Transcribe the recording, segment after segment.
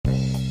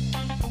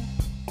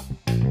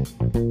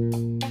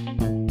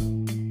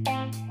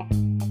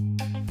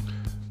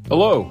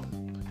Hello,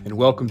 and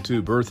welcome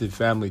to Berthoud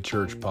Family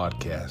Church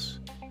Podcast.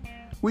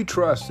 We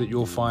trust that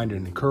you'll find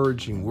an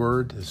encouraging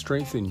word to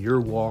strengthen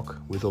your walk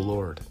with the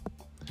Lord.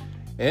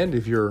 And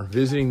if you're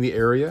visiting the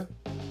area,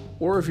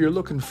 or if you're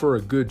looking for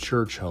a good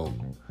church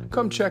home,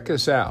 come check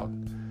us out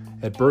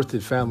at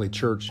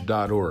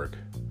berthoudfamilychurch.org.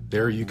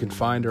 There you can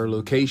find our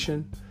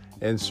location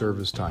and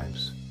service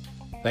times.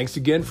 Thanks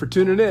again for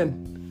tuning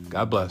in.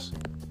 God bless.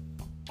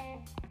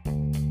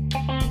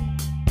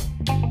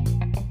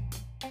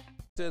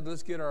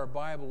 Let's get our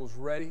Bibles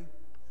ready,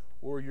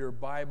 or your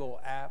Bible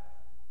app.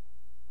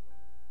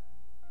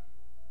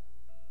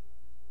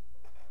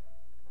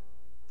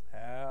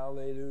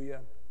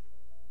 Hallelujah.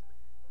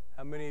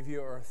 How many of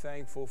you are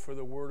thankful for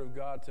the Word of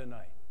God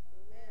tonight?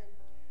 Amen.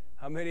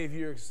 How many of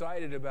you are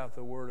excited about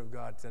the Word of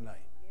God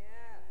tonight?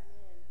 Yeah.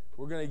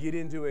 We're going to get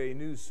into a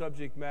new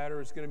subject matter.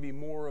 It's going to be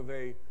more of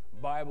a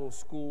Bible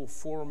school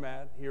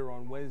format here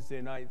on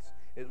Wednesday nights,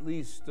 at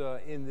least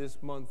in this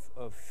month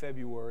of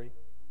February.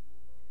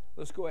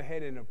 Let's go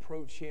ahead and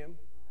approach Him.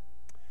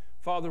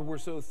 Father, we're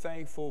so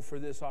thankful for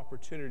this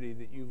opportunity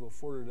that you've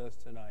afforded us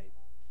tonight,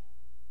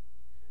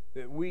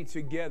 that we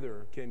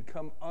together can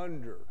come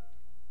under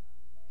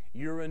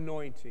your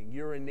anointing,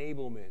 your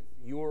enablement,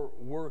 your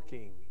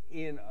working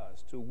in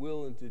us to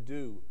will and to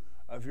do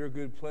of your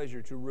good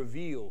pleasure, to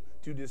reveal,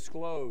 to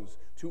disclose,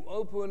 to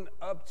open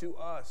up to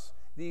us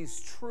these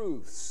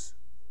truths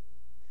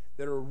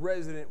that are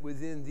resident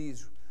within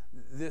these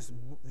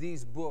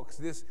books,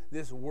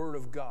 this Word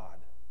of God.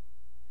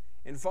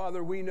 And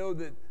Father, we know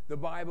that the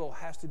Bible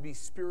has to be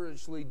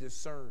spiritually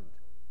discerned.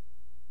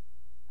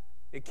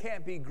 It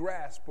can't be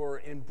grasped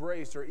or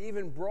embraced or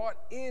even brought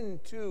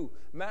into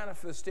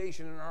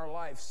manifestation in our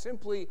life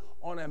simply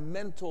on a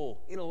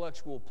mental,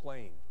 intellectual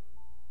plane.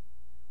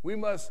 We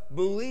must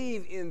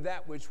believe in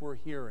that which we're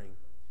hearing.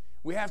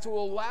 We have to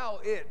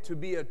allow it to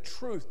be a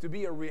truth, to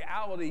be a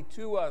reality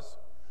to us,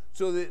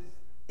 so that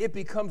it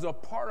becomes a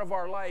part of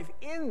our life.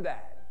 In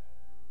that,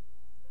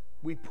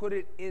 we put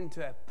it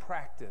into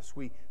practice.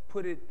 We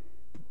put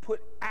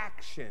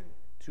action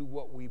to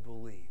what we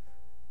believe.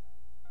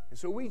 And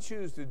so we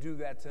choose to do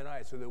that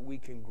tonight so that we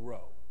can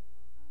grow.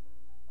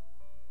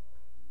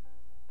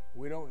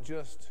 We don't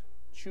just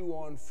chew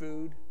on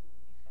food,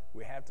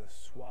 we have to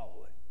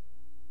swallow it.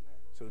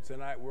 So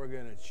tonight we're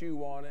going to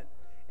chew on it,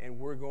 and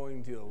we're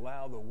going to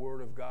allow the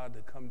Word of God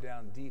to come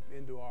down deep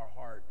into our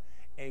heart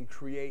and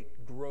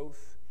create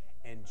growth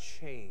and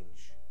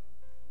change,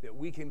 that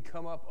we can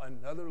come up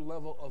another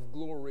level of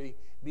glory,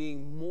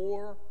 being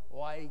more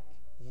like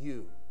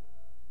you,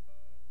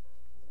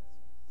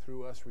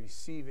 through us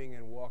receiving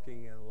and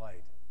walking in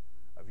light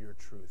of your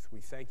truth.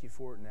 We thank you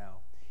for it now.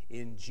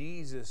 In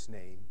Jesus'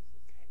 name,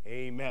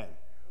 amen.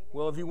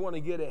 Well, if you want to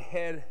get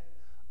ahead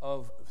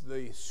of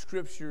the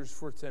scriptures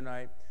for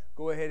tonight,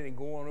 go ahead and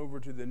go on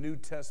over to the New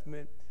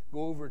Testament.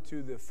 Go over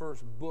to the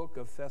first book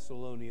of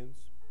Thessalonians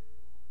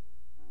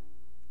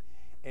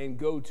and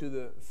go to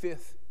the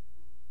 5th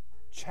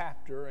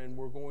chapter, and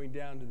we're going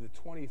down to the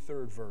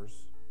 23rd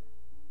verse.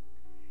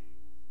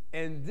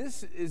 And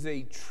this is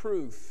a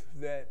truth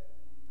that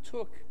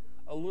took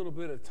a little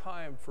bit of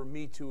time for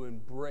me to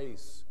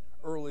embrace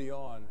early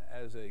on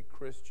as a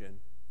Christian.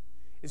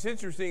 It's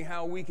interesting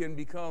how we can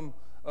become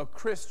a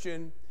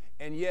Christian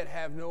and yet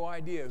have no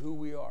idea who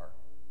we are.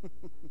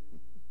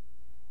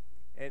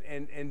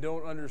 and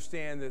don't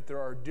understand that there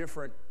are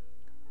different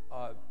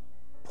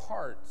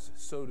parts,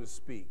 so to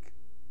speak,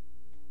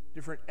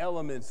 different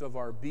elements of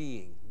our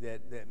being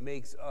that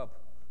makes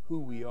up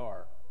who we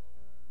are.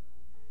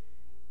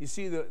 You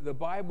see, the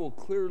Bible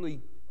clearly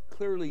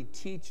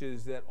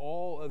teaches that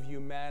all of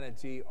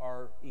humanity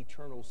are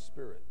eternal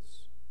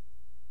spirits.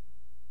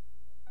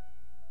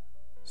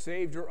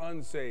 Saved or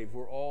unsaved,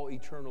 we're all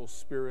eternal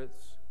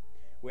spirits.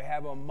 We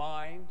have a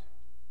mind.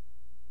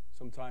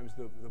 Sometimes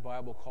the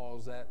Bible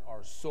calls that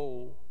our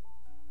soul.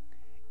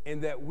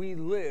 And that we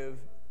live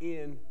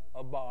in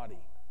a body.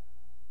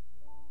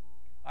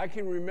 I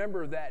can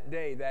remember that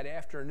day, that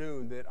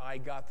afternoon, that I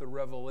got the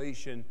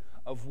revelation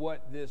of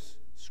what this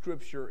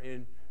scripture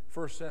in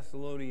 1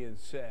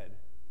 Thessalonians said.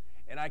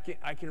 And I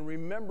can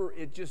remember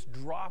it just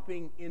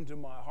dropping into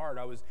my heart.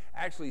 I was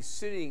actually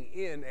sitting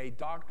in a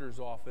doctor's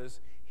office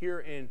here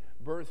in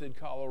Berthoud,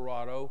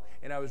 Colorado,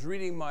 and I was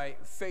reading my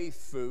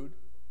faith food.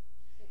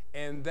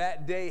 And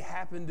that day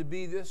happened to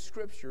be this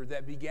scripture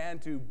that began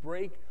to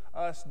break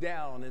us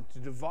down and to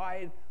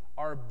divide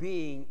our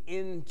being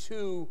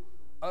into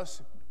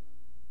us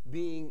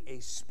being a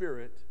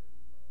spirit,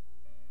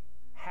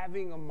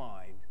 having a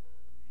mind,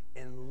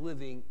 and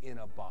living in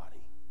a body.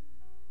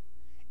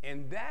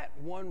 And that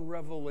one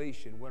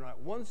revelation,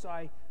 once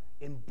I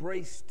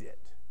embraced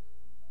it,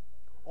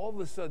 all of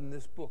a sudden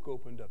this book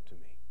opened up to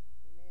me.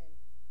 Amen.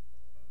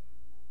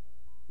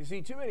 You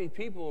see, too many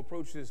people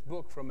approach this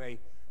book from an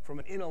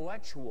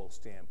intellectual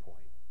standpoint.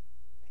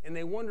 And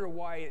they wonder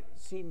why it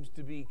seems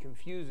to be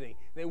confusing.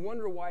 They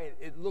wonder why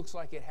it looks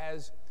like it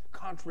has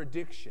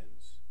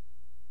contradictions.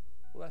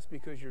 Well, that's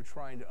because you're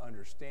trying to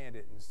understand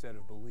it instead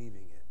of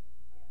believing it.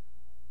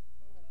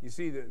 You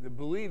see, the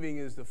believing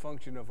is the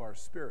function of our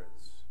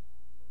spirits.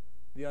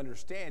 The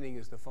understanding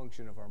is the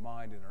function of our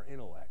mind and our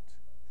intellect.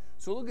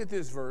 So look at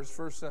this verse,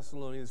 1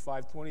 Thessalonians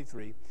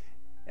 5:23.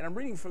 And I'm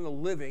reading from the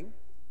Living.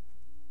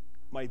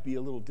 Might be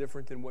a little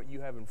different than what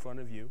you have in front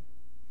of you.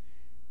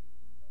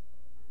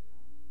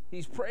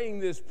 He's praying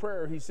this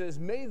prayer. He says,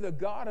 "May the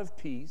God of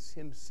peace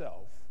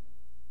himself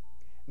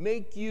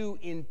make you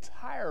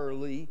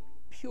entirely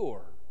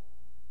pure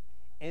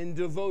and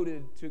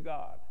devoted to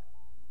God.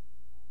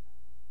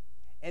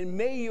 And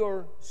may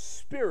your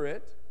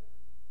spirit,"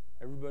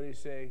 everybody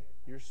say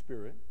your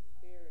spirit,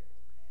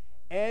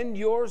 "and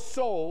your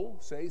soul,"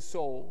 say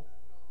soul,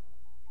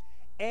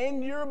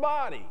 "and your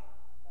body,"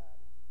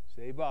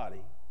 say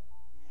body,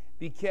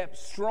 "be kept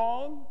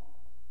strong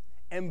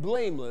and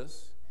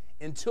blameless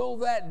until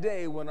that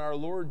day when our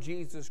Lord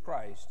Jesus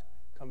Christ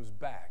comes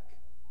back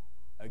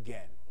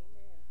again."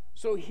 Amen.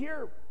 So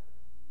here,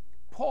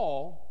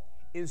 Paul,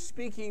 in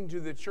speaking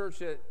to the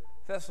church at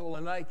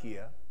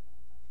Thessalonica,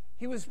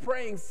 he was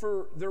praying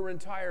for their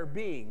entire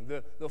being,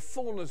 the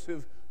fullness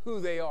of who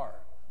they are.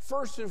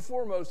 First and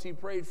foremost, he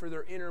prayed for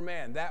their inner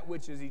man, that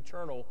which is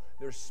eternal,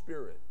 their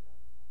spirit.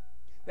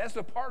 That's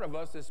the part of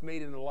us that's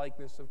made in the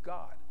likeness of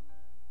God.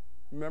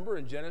 Remember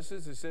in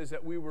Genesis, it says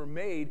that we were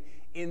made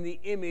in the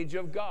image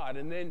of God.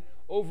 And then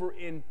over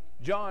in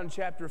John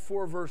chapter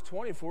 4, verse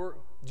 24,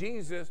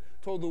 Jesus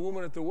told the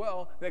woman at the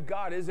well that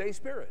God is a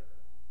spirit.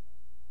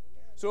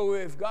 Amen. So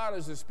if God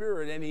is a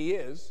spirit, and he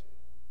is,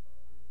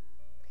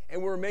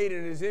 and we're made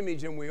in his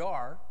image, and we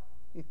are,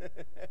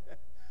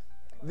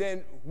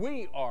 then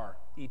we are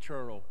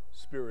eternal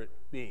spirit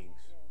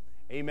beings.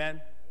 Amen?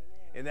 Amen?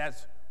 And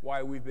that's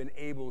why we've been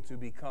able to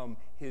become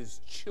his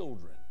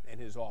children and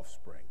his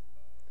offspring.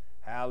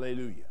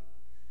 Hallelujah.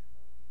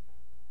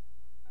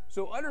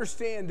 So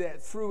understand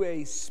that through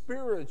a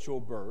spiritual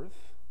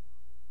birth,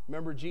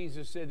 remember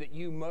Jesus said that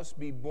you must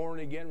be born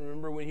again.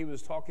 Remember when he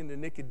was talking to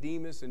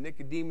Nicodemus, and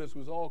Nicodemus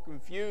was all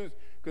confused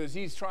because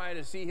he's trying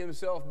to see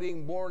himself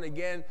being born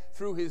again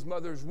through his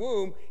mother's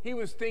womb. He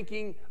was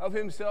thinking of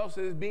himself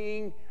as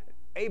being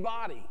a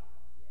body,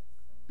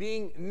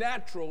 being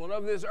natural and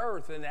of this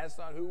earth, and that's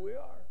not who we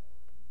are.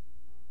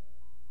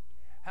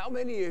 How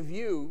many of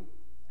you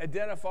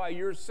identify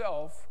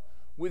yourself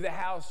with the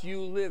house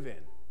you live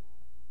in?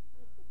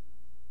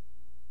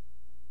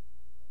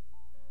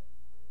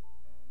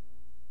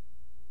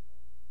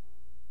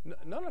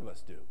 None of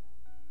us do.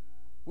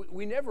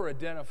 We never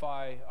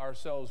identify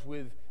ourselves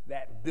with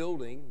that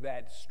building,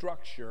 that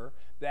structure,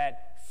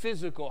 that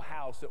physical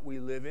house that we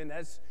live in.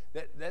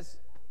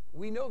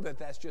 We know that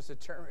that's just a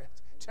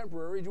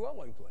temporary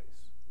dwelling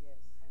place. Yes.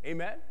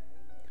 Amen?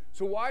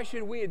 So why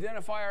should we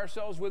identify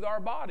ourselves with our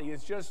body?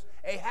 It's just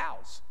a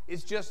house.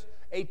 It's just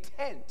a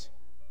tent,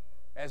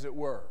 as it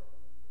were,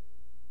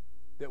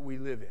 that we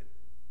live in.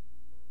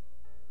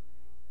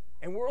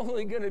 And we're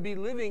only going to be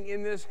living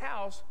in this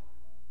house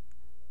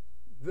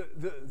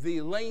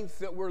the length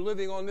that we're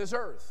living on this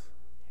earth.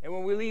 And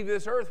when we leave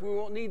this earth, we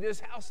won't need this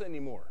house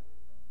anymore.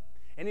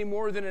 Any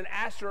more than an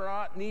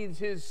astronaut needs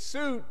his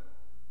suit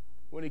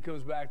when he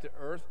comes back to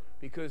earth,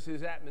 because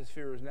his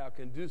atmosphere is now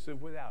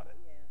conducive without it.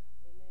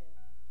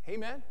 Yeah.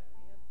 Amen? Amen?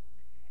 Yep.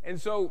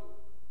 And so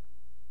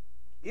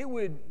it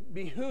would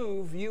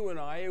behoove you and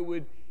I, it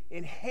would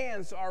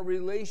enhance our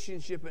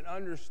relationship and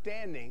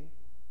understanding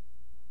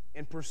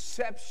and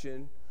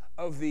perception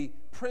of the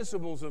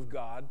principles of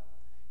God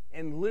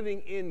and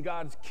living in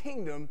God's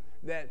kingdom,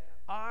 that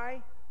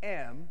I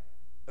am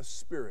a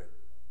spirit.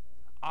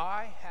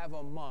 I have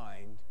a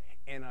mind,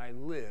 and I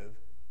live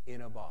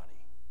in a body.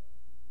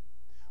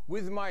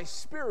 With my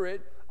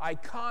spirit, I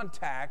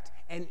contact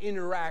and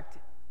interact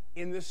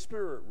in the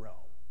spirit realm.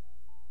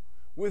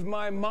 With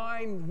my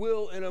mind,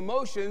 will, and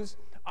emotions,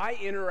 I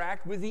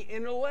interact with the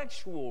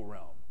intellectual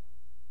realm.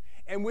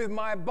 And with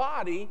my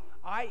body,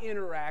 I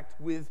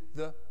interact with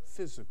the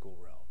physical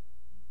realm.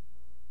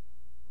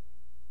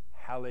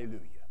 Hallelujah.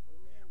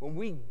 When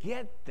we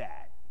get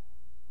that,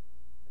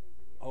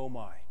 oh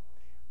my,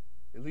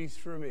 at least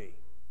for me,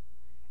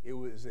 it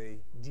was a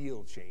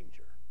deal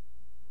changer.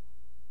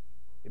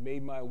 It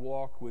made my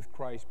walk with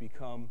Christ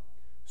become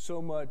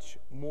so much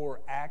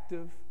more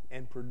active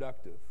and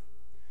productive.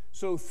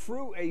 So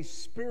through a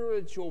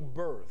spiritual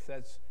birth,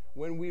 that's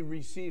when we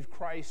receive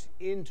Christ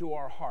into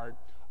our heart,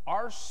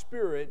 our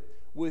spirit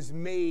was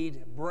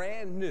made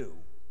brand new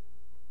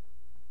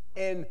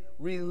and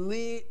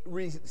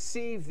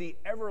receive the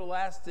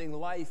everlasting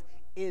life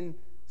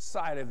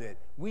inside of it.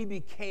 We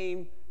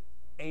became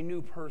a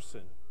new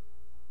person.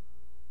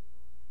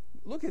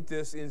 Look at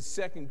this in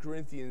 2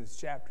 Corinthians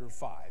chapter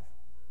 5,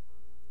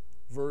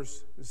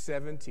 verse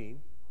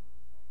 17.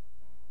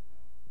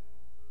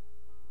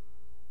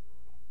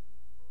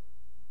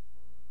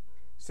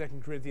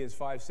 2 Corinthians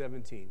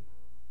 5:17.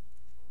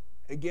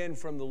 Again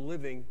from the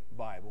Living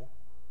Bible.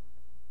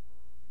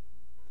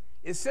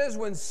 It says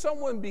when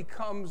someone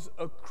becomes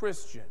a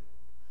Christian.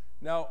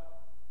 Now,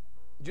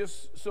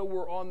 just so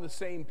we're on the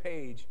same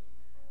page,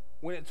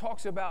 when it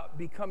talks about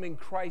becoming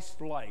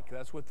Christ-like,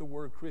 that's what the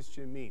word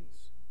Christian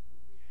means.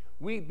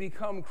 We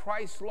become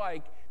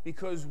Christ-like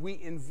because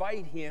we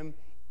invite him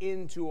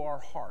into our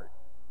heart.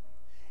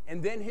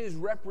 And then his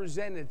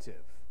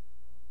representative,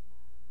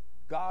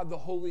 God the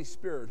Holy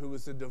Spirit, who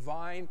is the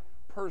divine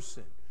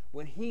person,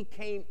 when he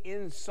came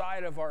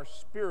inside of our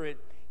spirit,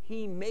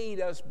 he made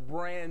us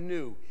brand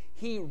new.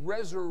 He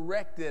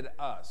resurrected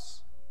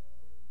us.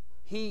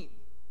 He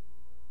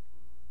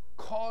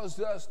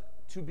caused us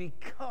to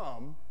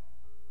become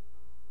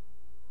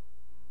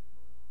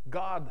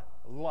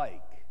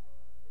God-like.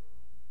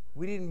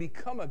 We didn't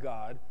become a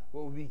God,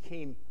 but we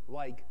became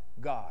like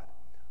God.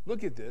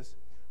 Look at this.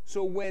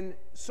 So when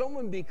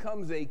someone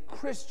becomes a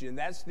Christian,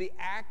 that's the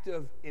act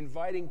of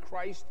inviting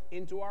Christ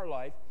into our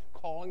life,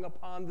 calling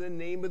upon the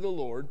name of the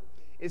Lord.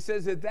 It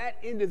says that that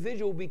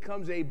individual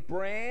becomes a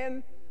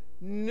brand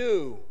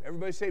new.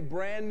 Everybody say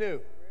brand new.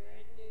 Brand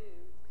new.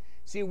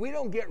 See, we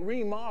don't get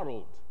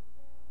remodeled.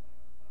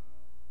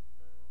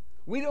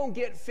 We don't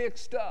get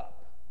fixed up.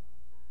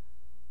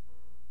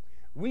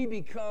 We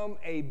become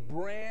a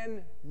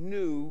brand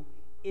new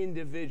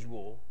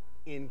individual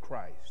in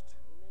Christ.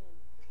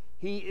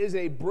 He is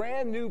a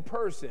brand new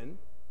person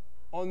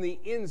on the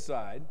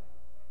inside.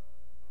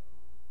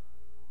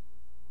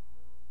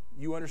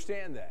 You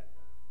understand that?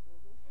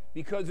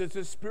 Because it's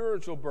a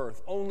spiritual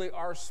birth. Only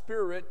our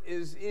spirit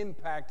is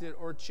impacted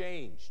or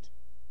changed.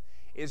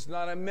 It's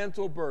not a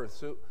mental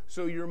birth,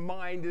 so your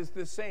mind is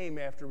the same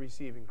after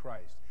receiving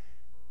Christ.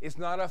 It's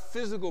not a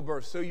physical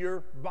birth, so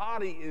your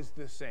body is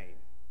the same.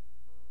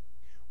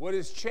 What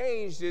is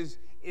changed is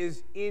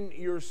in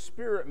your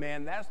spirit,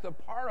 man. That's the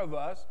part of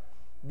us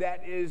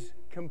that is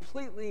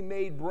completely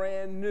made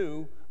brand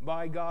new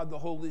by God the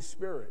Holy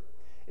Spirit.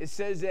 It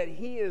says that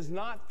he is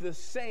not the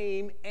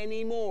same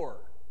anymore.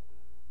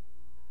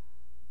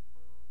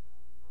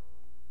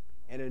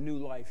 And a new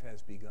life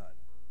has begun.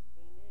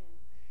 Amen.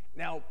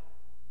 Now,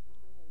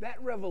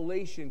 that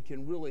revelation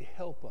can really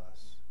help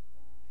us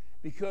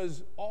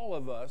because all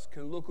of us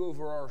can look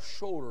over our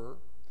shoulder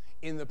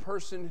in the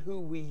person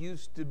who we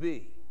used to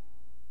be.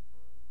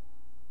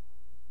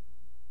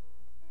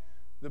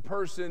 The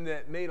person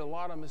that made a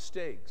lot of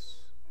mistakes.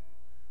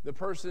 The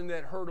person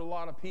that hurt a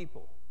lot of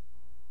people.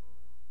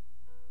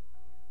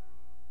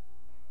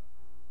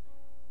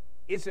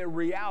 It's a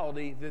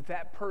reality that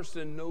that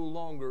person no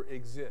longer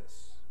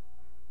exists.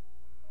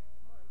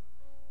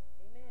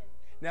 Amen.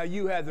 Now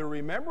you have the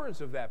remembrance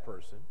of that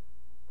person,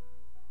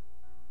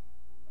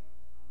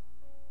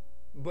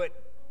 but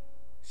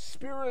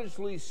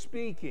spiritually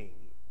speaking,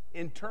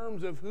 in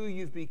terms of who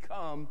you've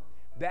become,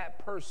 that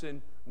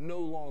person no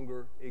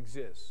longer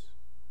exists.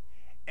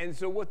 And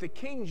so what the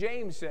King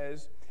James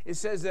says, it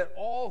says that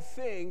all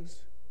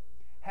things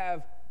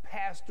have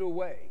passed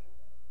away.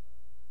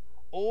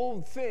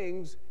 Old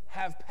things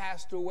have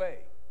passed away.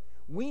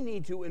 We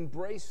need to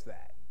embrace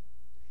that.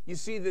 You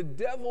see, the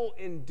devil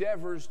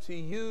endeavors to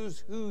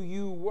use who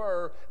you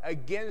were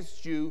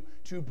against you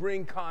to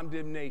bring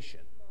condemnation.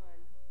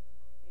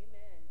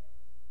 Amen.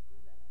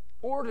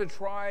 Or to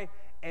try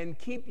and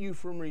keep you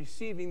from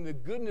receiving the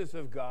goodness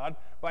of God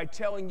by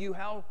telling you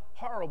how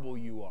horrible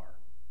you are.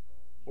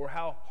 Or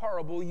how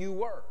horrible you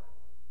were.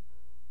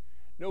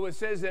 No, it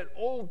says that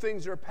old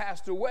things are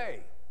passed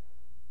away.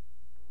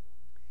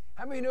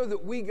 How many know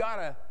that we got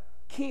to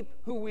keep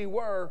who we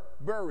were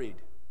buried?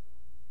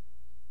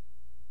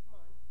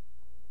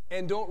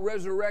 And don't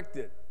resurrect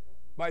it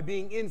by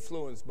being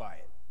influenced by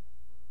it.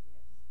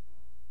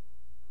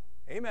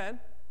 Amen.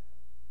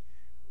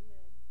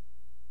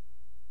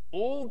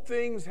 Old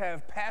things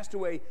have passed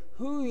away.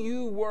 Who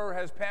you were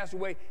has passed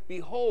away.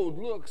 Behold,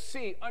 look,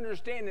 see,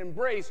 understand,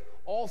 embrace.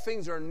 All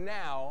things are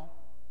now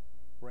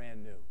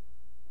brand new.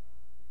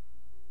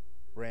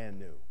 Brand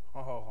new.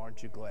 Oh,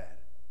 aren't you glad?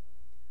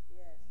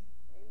 Yes.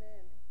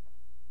 Amen.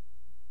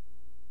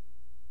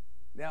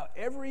 Now,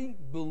 every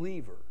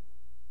believer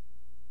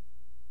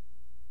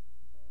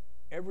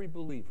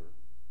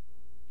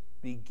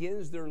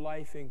begins their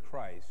life in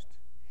Christ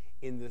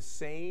in the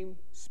same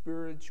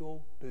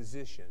spiritual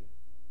position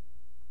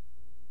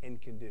and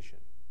condition.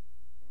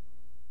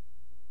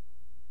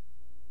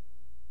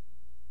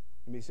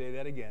 Let me say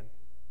that again.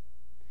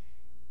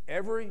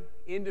 Every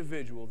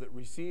individual that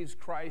receives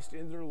Christ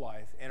in their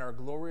life and are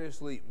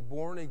gloriously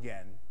born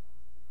again,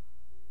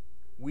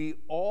 we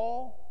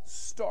all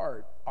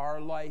start our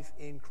life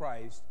in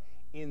Christ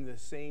in the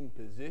same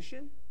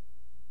position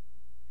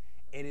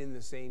and in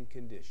the same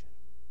condition.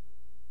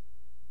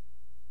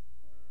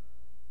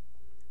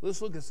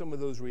 Let's look at some of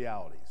those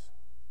realities.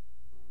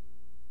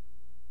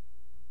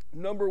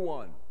 Number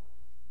one,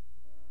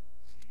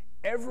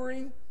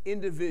 every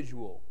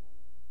individual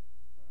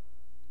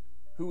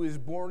who is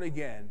born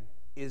again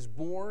is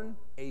born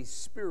a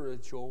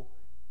spiritual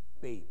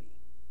baby.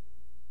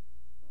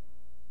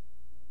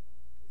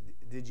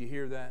 Did you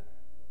hear that?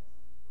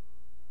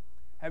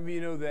 How many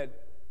of you know that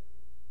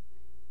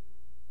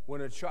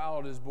when a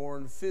child is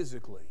born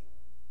physically,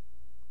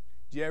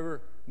 do you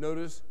ever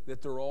notice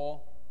that they're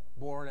all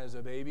born as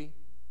a baby?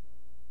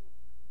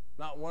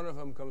 Not one of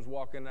them comes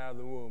walking out of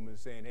the womb and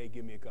saying, hey,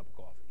 give me a cup of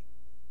coffee.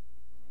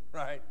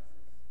 Right?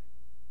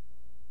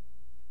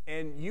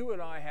 And you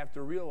and I have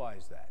to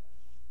realize that.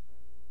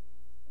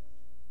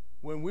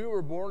 When we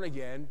were born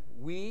again,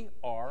 we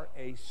are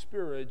a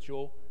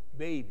spiritual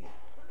baby.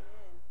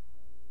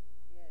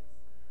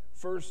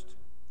 Yes. 1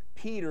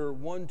 Peter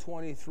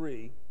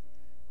 1:23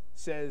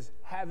 says,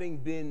 having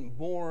been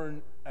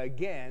born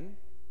again,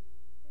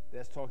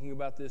 that's talking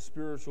about this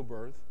spiritual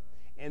birth.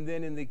 And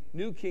then in the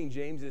New King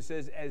James, it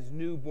says, as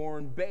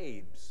newborn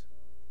babes.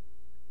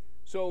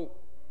 So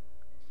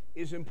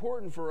it's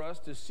important for us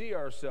to see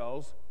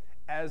ourselves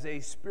as a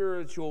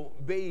spiritual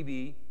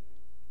baby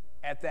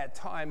at that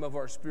time of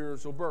our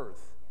spiritual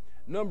birth.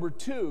 Number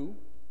two,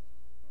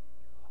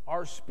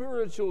 our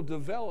spiritual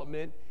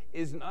development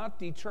is not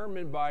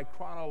determined by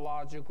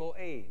chronological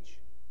age.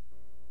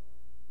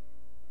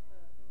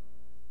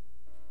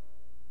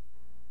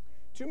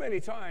 Too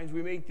many times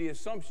we make the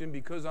assumption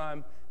because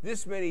I'm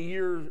this many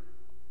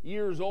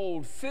years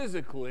old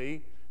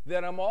physically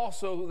that I'm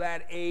also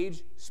that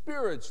age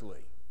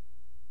spiritually.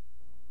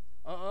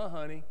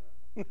 Honey.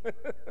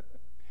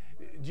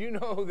 Do you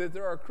know that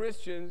there are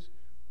Christians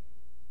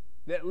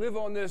that live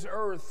on this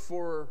earth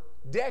for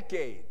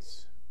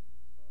decades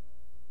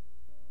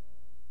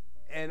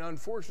and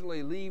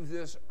unfortunately leave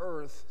this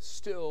earth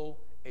still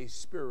a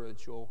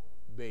spiritual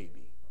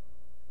baby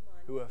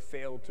who have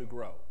failed to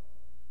grow?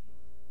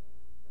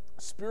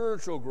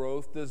 Spiritual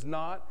growth does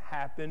not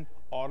happen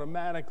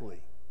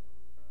automatically.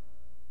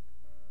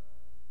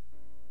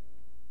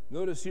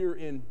 Notice here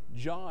in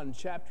John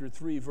chapter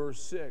 3,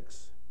 verse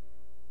 6.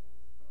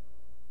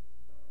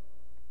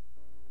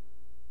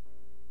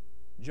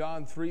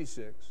 John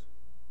 3:6.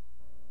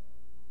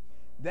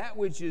 That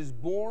which is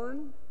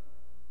born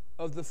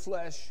of the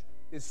flesh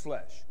is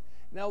flesh.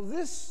 Now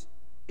this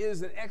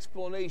is an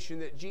explanation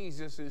that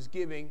Jesus is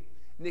giving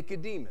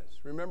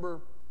Nicodemus.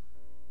 Remember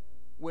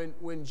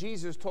when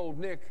Jesus told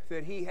Nick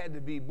that he had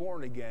to be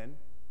born again,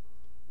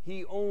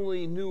 he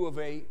only knew of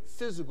a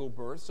physical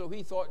birth, so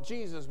he thought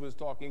Jesus was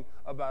talking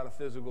about a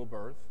physical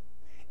birth.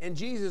 And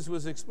Jesus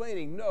was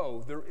explaining,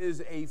 no, there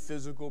is a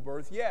physical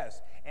birth, yes,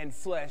 and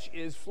flesh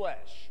is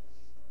flesh.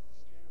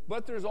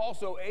 But there's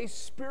also a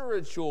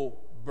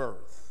spiritual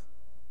birth.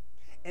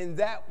 And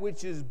that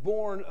which is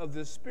born of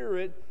the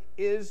Spirit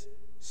is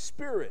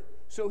spirit.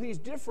 So he's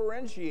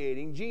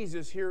differentiating,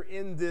 Jesus here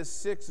in this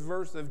 6th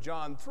verse of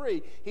John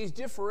 3, he's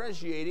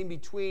differentiating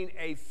between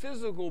a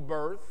physical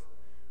birth,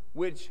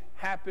 which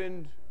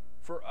happened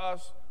for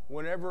us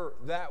whenever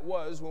that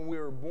was, when we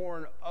were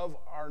born of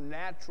our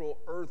natural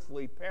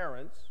earthly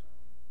parents.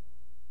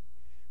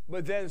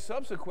 But then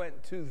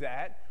subsequent to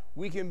that,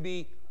 we can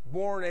be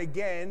born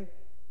again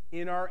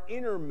in our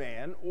inner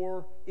man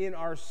or in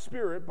our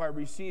spirit by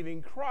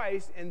receiving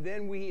Christ, and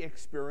then we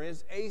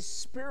experience a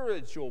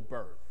spiritual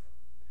birth.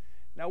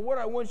 Now, what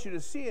I want you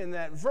to see in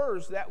that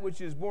verse, that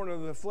which is born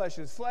of the flesh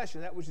is flesh,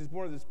 and that which is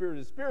born of the spirit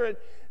is spirit,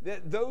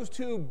 that those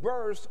two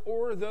births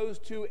or those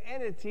two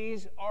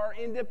entities are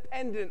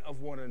independent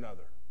of one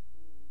another.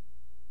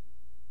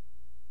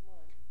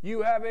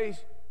 You have a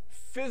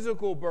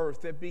physical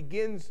birth that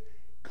begins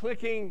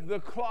clicking the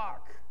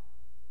clock.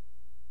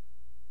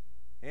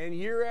 And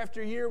year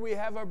after year we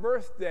have a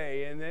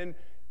birthday, and then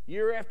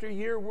year after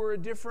year we're a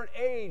different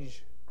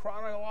age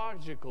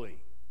chronologically.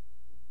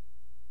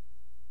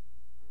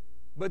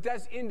 But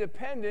that's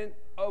independent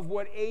of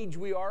what age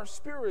we are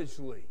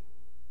spiritually.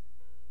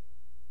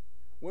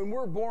 When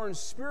we're born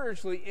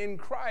spiritually in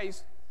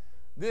Christ,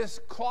 this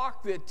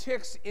clock that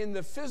ticks in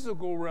the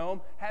physical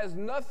realm has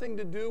nothing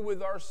to do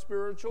with our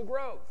spiritual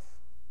growth.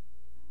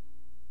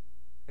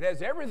 It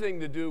has everything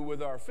to do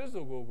with our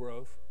physical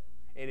growth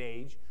in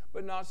age,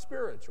 but not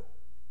spiritual.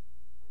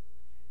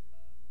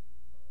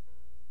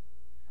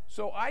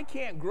 So I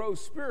can't grow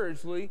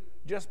spiritually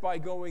just by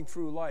going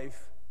through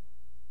life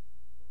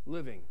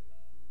living.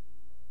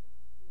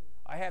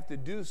 I have to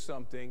do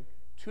something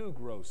to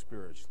grow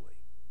spiritually.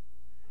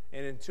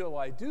 And until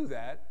I do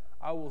that,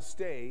 I will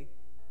stay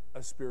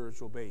a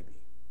spiritual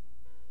baby.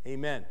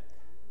 Amen.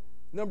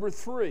 Number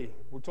 3,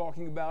 we're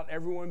talking about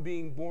everyone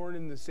being born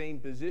in the same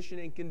position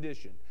and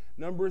condition.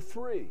 Number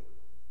 3,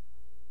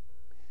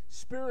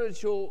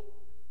 spiritual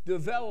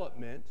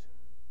development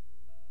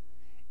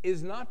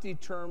is not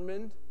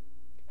determined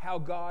how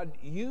God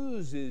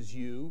uses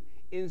you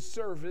in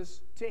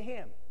service to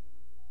Him.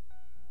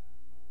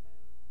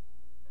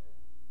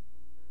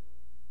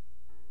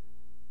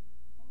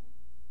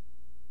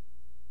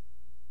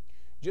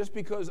 Just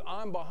because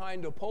I'm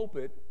behind a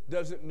pulpit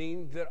doesn't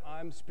mean that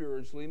I'm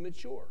spiritually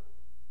mature.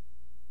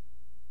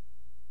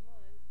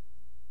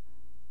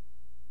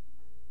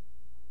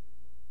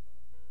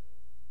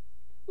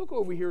 Look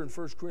over here in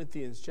 1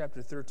 Corinthians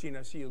chapter 13.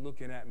 I see you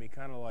looking at me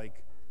kind of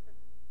like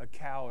a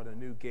cow at a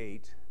new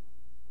gate.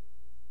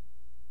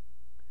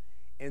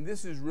 And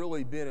this has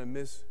really been a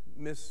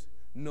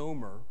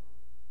misnomer.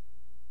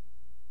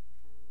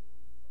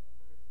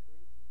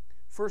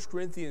 1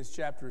 Corinthians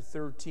chapter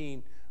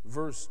 13,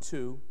 verse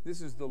 2.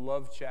 This is the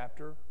love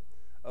chapter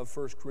of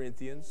 1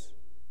 Corinthians,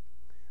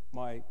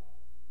 my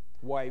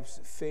wife's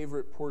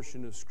favorite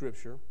portion of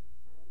Scripture.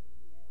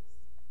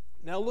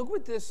 Now look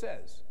what this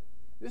says.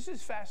 This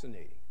is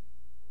fascinating.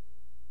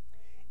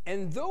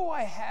 And though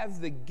I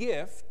have the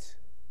gift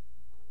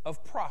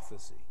of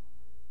prophecy.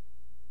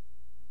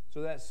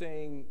 So that's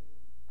saying,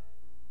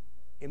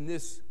 in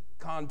this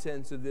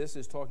contents of this,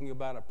 is talking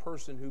about a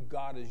person who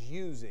God is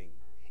using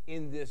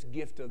in this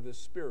gift of the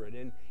Spirit,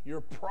 and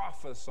you're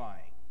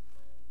prophesying.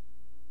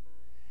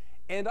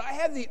 And I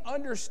have the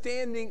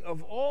understanding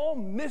of all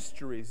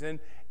mysteries and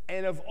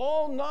of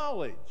all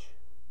knowledge.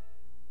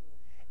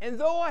 And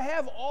though I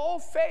have all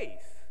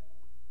faith,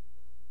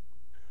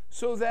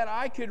 so that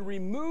I could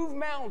remove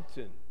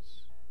mountains,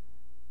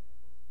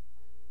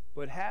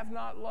 but have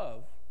not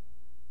love,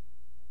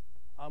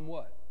 I'm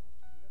what?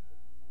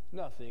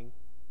 Nothing.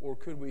 Or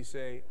could we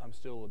say, I'm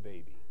still a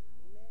baby?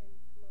 Amen.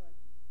 Come on.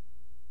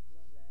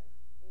 Love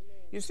that.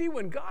 Amen. You see,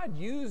 when God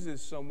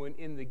uses someone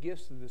in the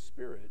gifts of the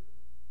Spirit,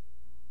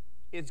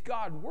 it's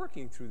God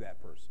working through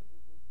that person.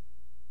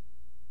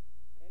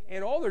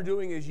 And all they're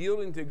doing is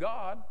yielding to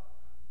God,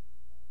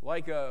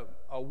 like a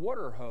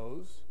water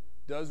hose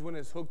does when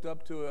it's hooked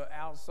up to an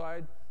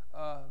outside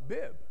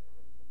bib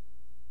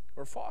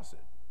or faucet.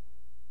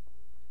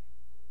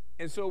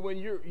 And so when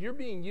you're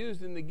being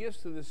used in the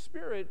gifts of the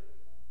Spirit,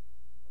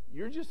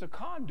 you're just a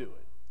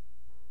conduit.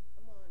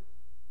 Come on.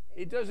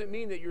 It doesn't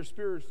mean that you're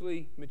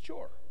spiritually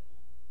mature.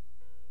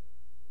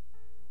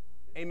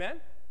 Amen?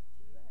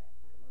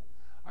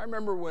 I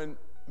remember when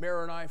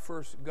Mara and I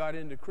first got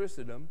into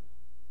Christendom,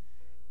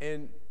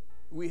 and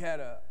we had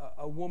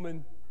a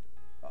woman,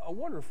 a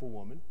wonderful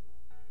woman,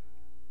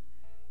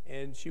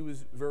 and she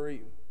was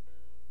very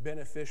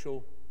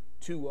beneficial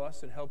to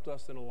us and helped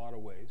us in a lot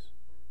of ways.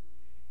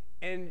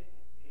 And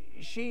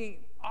she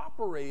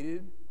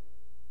operated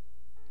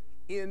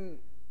in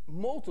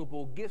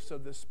multiple gifts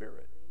of the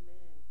Spirit. Amen.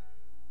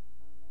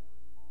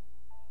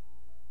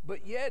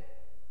 But yet,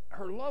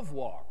 her love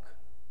walk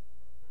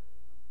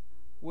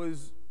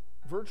was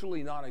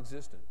virtually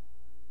non-existent.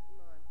 Come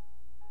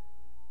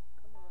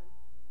on.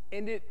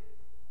 Come on. And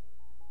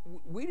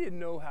we didn't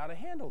know how to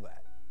handle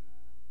that.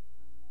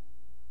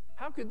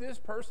 How could this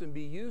person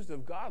be used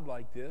of God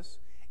like this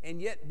and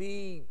yet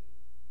be,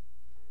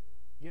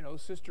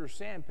 Sister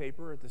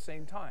Sandpaper at the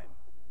same time?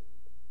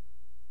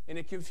 And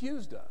it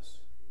confused us.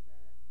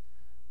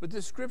 But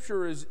the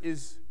scripture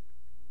is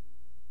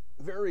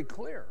very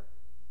clear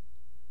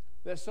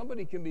that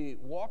somebody can be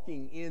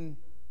walking in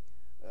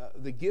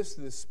the gifts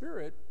of the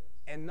Spirit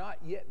and not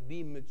yet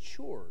be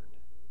matured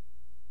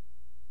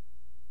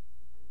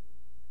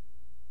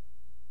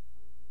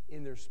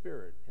in their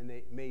spirit. And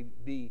they may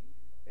be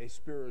a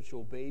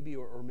spiritual baby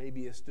or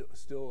maybe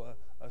still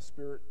a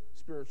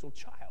spiritual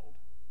child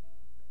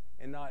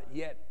and not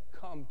yet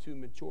come to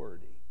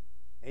maturity.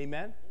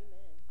 Amen? Amen.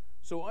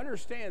 So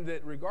understand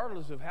that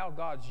regardless of how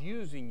God's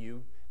using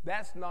you,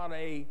 that's not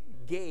a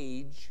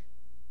gauge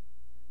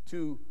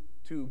to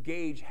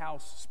gauge how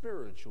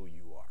spiritual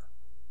you are.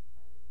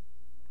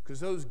 Because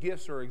those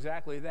gifts are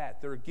exactly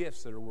that. They're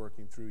gifts that are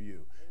working through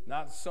you,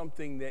 not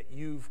something that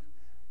you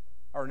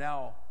are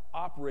now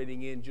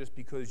operating in just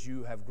because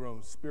you have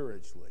grown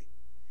spiritually.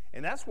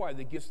 And that's why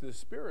the gifts of the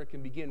Spirit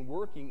can begin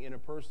working in a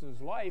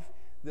person's life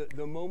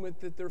the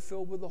moment that they're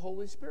filled with the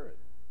Holy Spirit.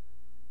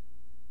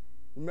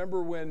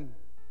 Remember when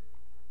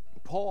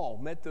Paul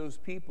met those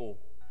people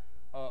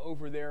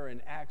over there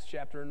in Acts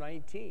chapter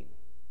 19.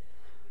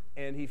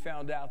 And he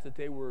found out that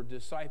they were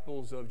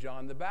disciples of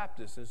John the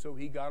Baptist. And so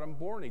he got them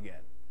born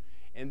again.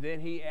 And then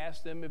he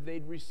asked them if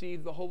they'd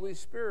received the Holy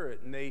Spirit.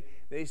 And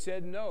they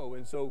said no.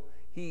 And so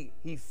he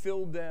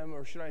filled them,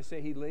 or should I say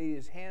he laid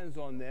his hands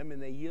on them,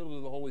 and they yielded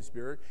to the Holy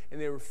Spirit.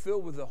 And they were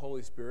filled with the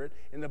Holy Spirit.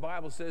 And the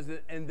Bible says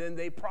that, and then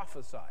they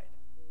prophesied.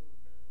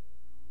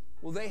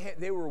 Well,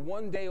 they were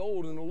one day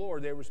old in the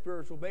Lord. They were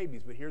spiritual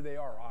babies, but here they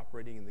are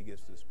operating in the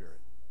gifts of the Spirit.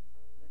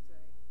 That's right.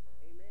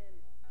 Amen.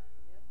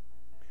 Yep.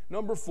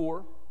 Number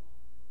 4,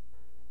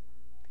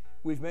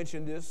 we've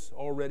mentioned this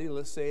already.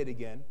 Let's say it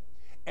again.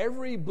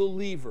 Every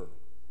believer,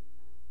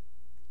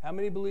 how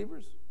many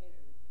believers?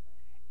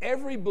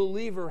 Every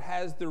believer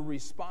has the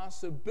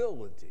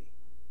responsibility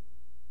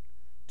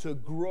to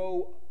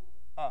grow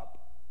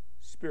up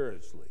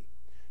spiritually,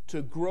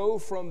 to grow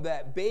from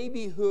that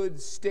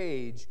babyhood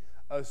stage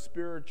of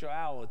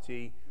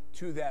spirituality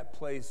to that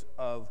place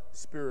of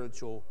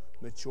spiritual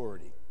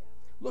maturity.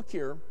 Look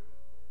here,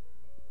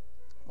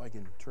 if I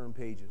can turn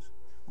pages.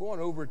 Go on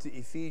over to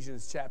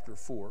Ephesians chapter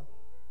 4.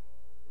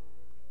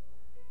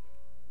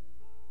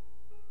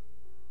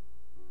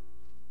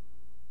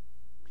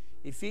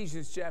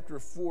 Ephesians chapter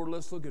 4,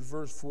 let's look at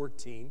verse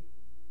 14.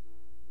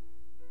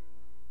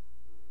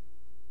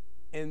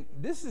 And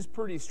this is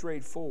pretty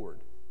straightforward.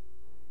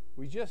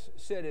 We just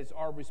said it's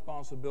our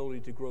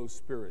responsibility to grow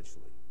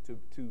spiritually,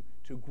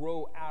 to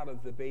grow out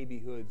of the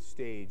babyhood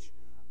stage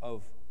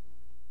of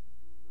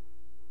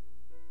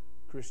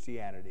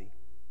Christianity.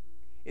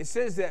 It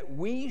says that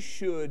we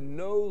should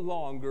no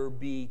longer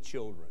be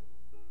children.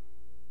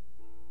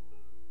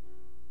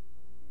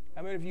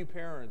 How many of you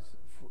parents,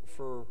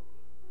 for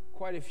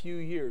quite a few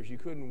years, you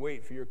couldn't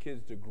wait for your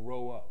kids to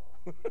grow up?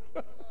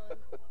 Amen.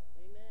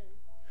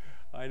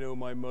 I know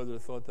my mother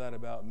thought that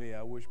about me.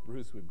 I wish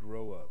Bruce would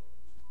grow up.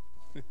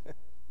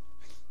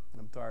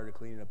 I'm tired of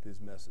cleaning up his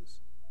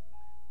messes.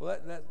 Well,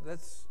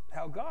 that's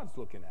how God's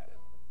looking at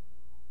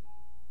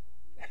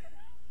it.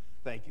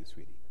 Thank you,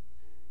 sweetie.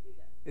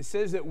 It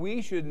says that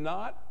we should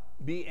not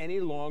be any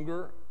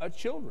longer a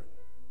children,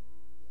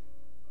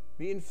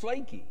 being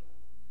flaky,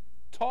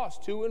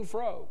 tossed to and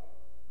fro,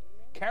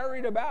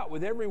 carried about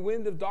with every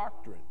wind of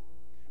doctrine,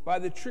 by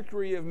the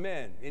trickery of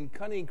men, in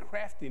cunning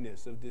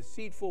craftiness of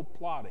deceitful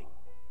plotting.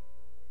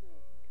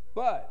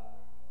 But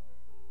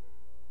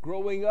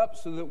growing up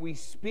so that we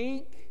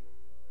speak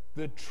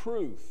the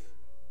truth,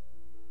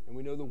 and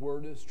we know the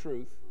word is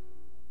truth,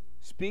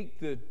 speak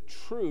the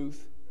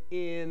truth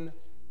in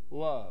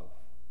love,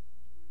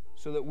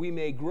 so that we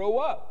may grow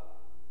up.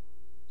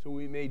 So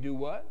we may do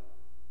what?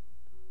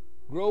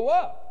 Grow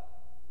up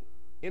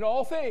in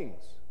all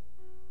things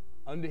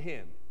unto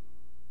him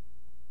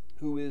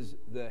who is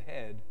the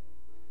head,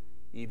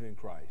 even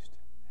Christ.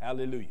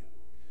 Hallelujah.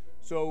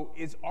 So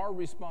it's our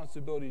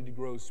responsibility to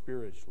grow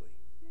spiritually.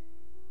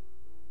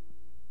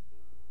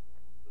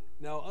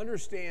 Now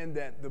understand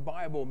that the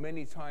Bible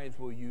many times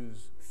will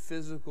use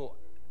physical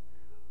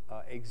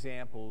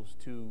examples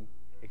to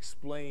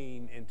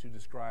explain and to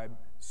describe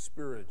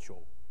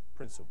spiritual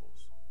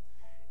principles.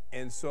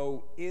 And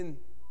so in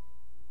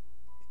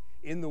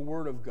the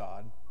Word of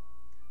God,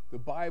 the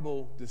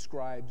Bible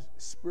describes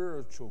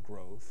spiritual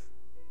growth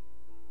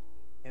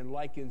and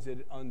likens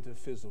it unto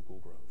physical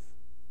growth.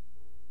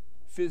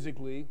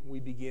 Physically, we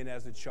begin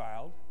as a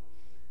child.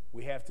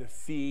 We have to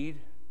feed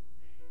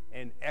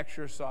and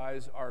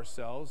exercise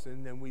ourselves,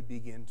 and then we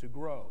begin to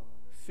grow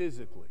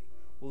physically.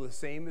 Well, the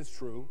same is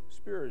true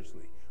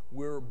spiritually.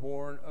 We're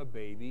born a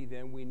baby,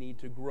 then we need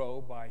to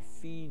grow by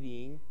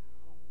feeding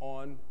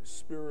on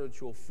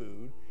spiritual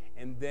food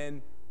and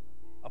then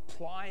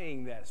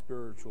applying that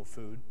spiritual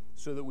food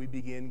so that we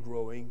begin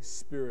growing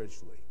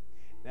spiritually.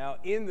 Now,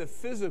 in the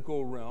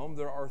physical realm,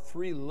 there are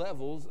 3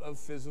 levels of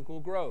physical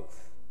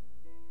growth.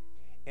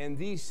 And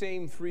these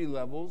same 3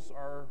 levels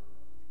are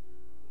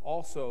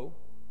also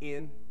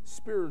in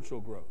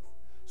spiritual growth.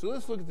 So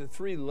let's look at the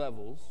 3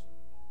 levels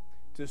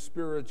to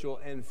spiritual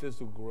and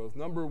physical growth.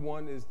 Number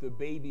 1 is the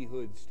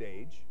babyhood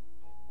stage.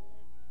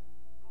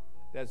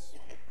 That's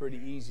pretty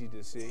easy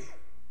to see.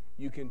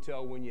 You can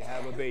tell when you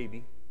have a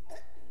baby.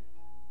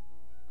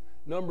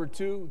 Number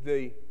 2,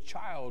 the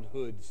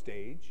childhood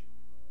stage.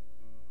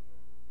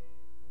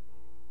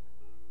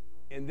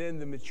 And then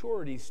the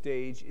maturity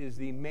stage is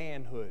the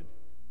manhood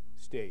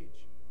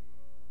stage.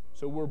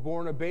 So we're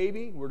born a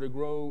baby, we're to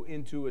grow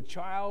into a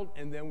child,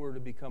 and then we're to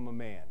become a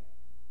man.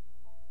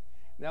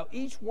 Now,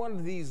 each one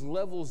of these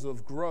levels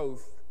of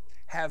growth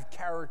have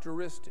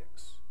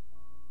characteristics.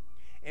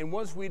 And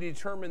once we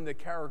determine the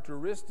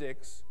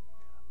characteristics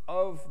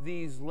of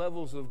these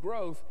levels of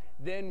growth,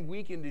 then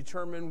we can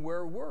determine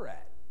where we're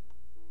at.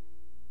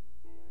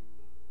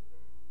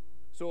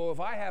 So if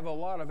I have a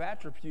lot of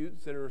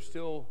attributes that are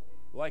still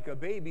like a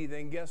baby,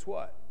 then guess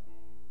what?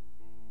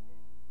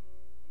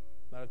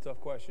 Not a tough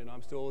question.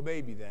 I'm still a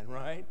baby then,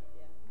 right?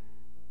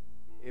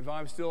 Yeah. If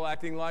I'm still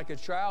acting like a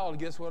child,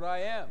 guess what I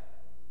am?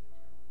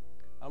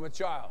 I'm a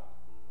child.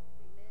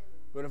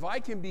 But if I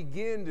can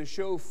begin to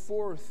show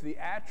forth the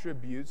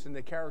attributes and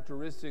the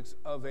characteristics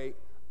of an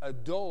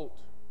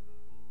adult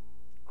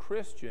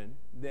Christian,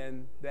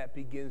 then that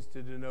begins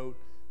to denote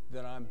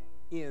that I'm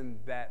in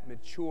that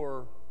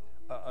mature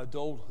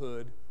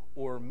adulthood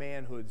or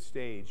manhood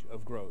stage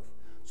of growth.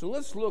 So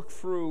let's look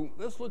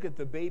at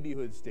the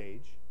babyhood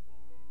stage.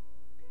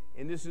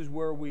 And this is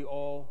where we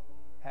all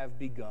have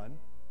begun.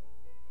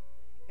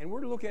 And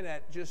we're looking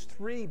at just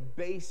 3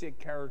 basic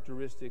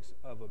characteristics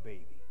of a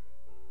baby.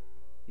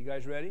 You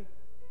guys ready?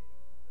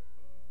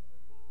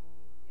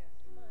 Yes.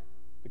 Come on.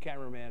 The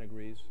cameraman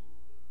agrees.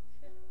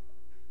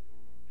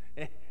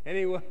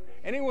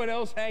 Anyone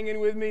else hanging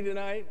with me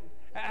tonight?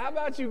 How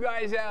about you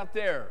guys out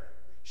there?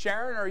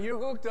 Sharon, are you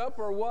hooked up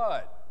or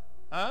what?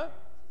 Huh?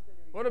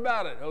 What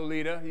about it,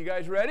 Olita? You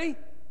guys ready?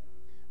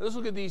 Let's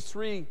look at these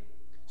 3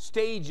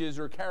 stages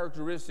or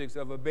characteristics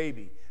of a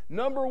baby.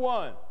 Number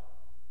 1,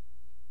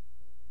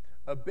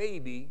 a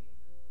baby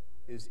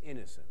is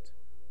innocent.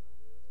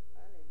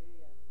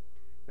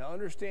 Now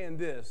understand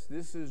this.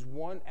 This is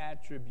one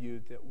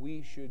attribute that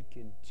we should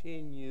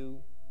continue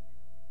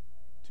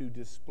to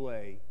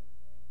display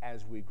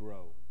as we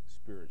grow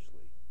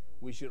spiritually.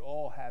 We should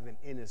all have an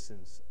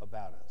innocence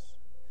about us.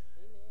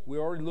 Amen. We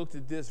already looked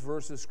at this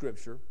verse of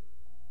Scripture.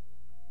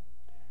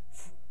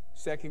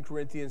 2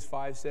 Corinthians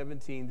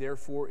 5:17,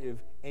 therefore, if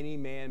any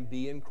man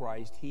be in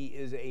Christ, he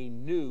is a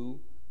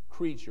new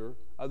creature.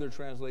 Other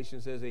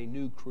translation says a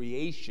new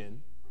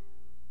creation,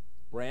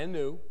 brand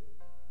new.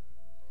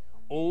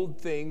 Old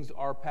things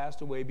are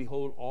passed away.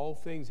 Behold, all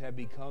things have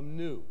become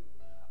new.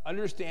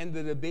 Understand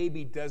that a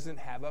baby doesn't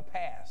have a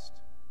past.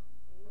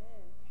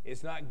 Amen.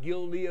 It's not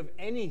guilty of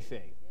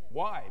anything. Yes.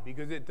 Why?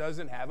 Because it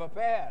doesn't have a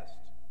past.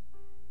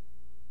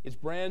 It's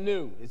brand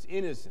new. It's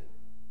innocent.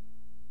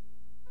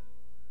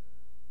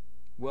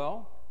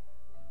 Well,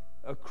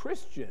 a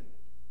Christian,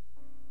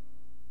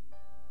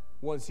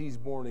 once he's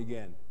born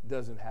again,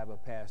 doesn't have a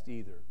past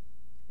either.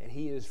 And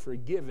he is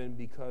forgiven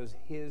because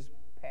his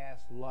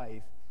past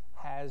life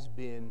has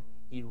been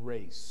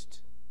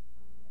erased.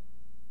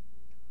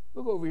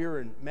 Look over here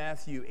in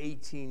Matthew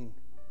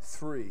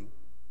 18:3.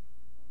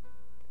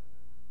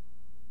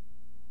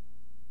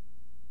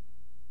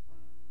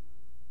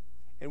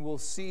 And we'll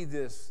see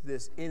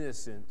this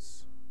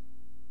innocence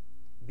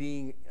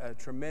being a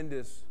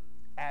tremendous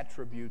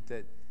attribute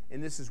that,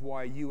 and this is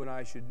why you and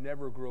I should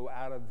never grow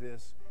out of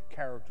this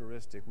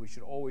characteristic. We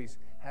should always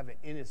have an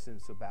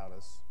innocence about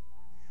us.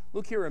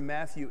 Look here in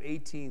Matthew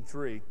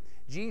 18:3.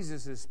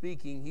 Jesus is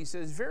speaking. He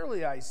says,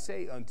 "Verily I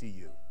say unto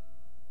you,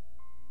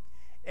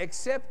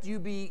 except you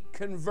be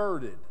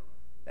converted."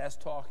 That's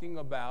talking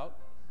about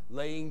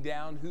laying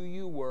down who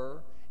you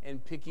were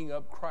and picking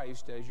up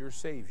Christ as your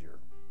Savior.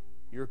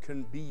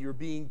 You're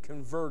being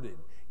converted.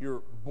 You're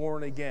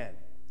born again.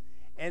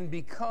 And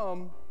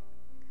become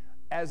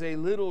as a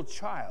little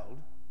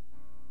child.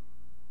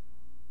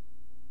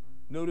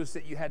 Notice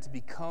that you had to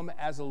become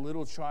as a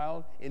little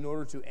child in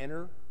order to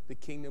enter the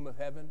kingdom of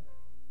heaven.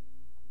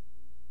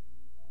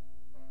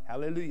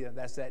 Hallelujah.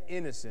 That's that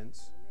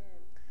innocence.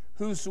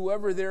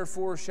 Whosoever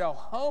therefore shall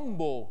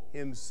humble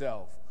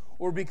himself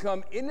or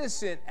become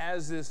innocent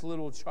as this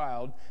little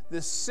child,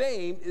 the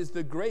same is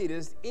the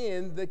greatest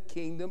in the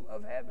kingdom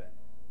of heaven.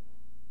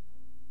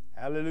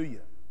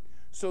 Hallelujah.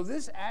 So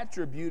this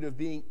attribute of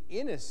being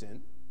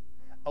innocent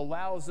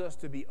allows us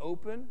to be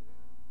open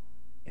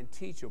and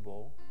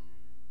teachable,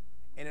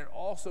 and it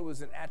also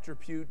is an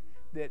attribute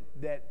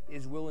that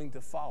is willing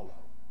to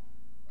follow.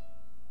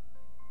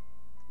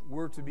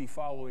 We're to be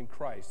following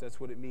Christ. That's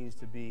what it means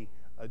to be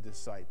a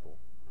disciple.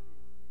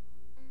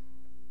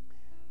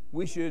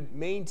 We should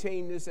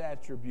maintain this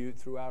attribute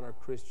throughout our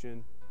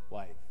Christian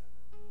life.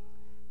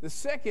 The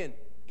second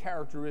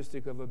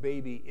characteristic of a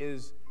baby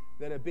is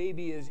that a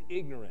baby is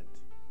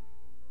ignorant.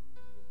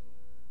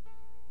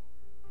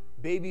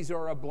 Babies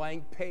are a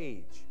blank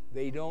page.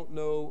 They don't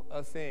know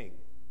a thing.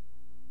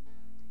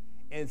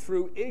 And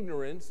through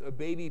ignorance, a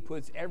baby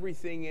puts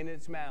everything in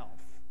its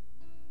mouth.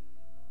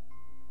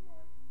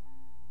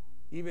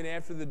 Even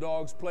after the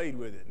dogs played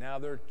with it, now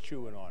they're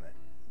chewing on it.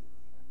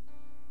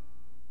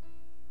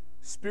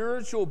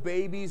 Spiritual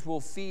babies will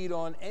feed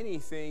on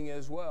anything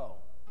as well,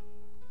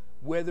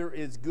 whether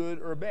it's good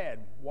or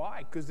bad. Why?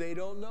 Because they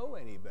don't know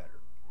any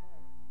better.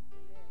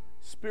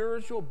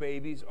 Spiritual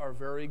babies are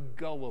very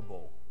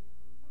gullible.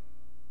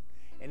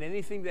 And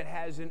anything that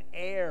has an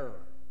air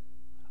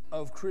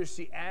of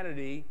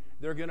Christianity,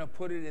 they're going to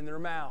put it in their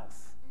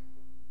mouth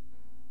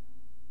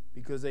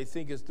because they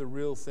think it's the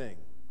real thing.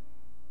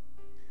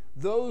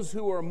 Those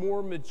who are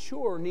more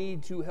mature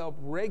need to help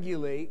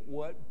regulate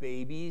what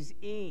babies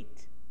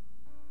eat.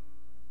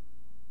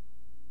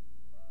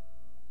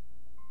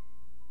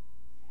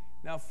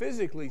 Now,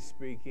 physically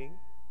speaking,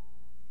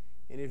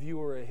 and if you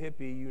are a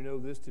hippie, you know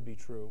this to be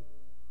true,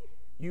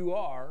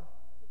 we're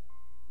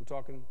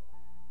talking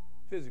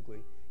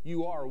physically,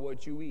 you are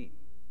what you eat.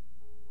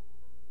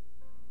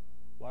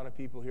 A lot of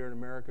people here in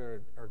America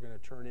are going to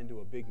turn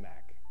into a Big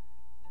Mac.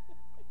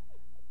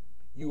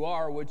 You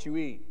are what you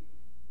eat.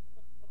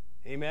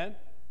 Amen?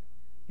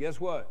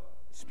 Guess what?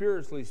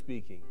 Spiritually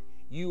speaking,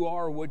 you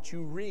are what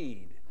you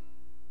read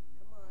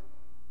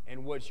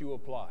and what you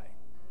apply.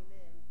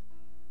 Amen.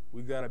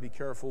 We've got to be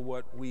careful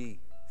what we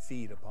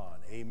feed upon.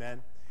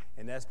 Amen?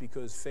 And that's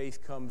because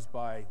faith comes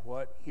by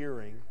what?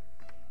 Hearing,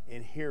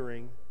 and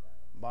hearing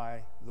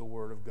by the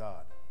Word of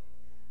God.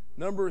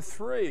 Number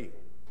 3,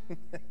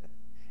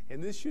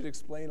 and this should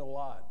explain a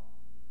lot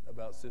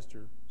about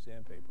Sister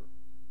Sandpaper.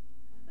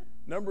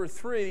 Number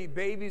 3,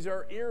 babies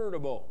are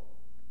irritable.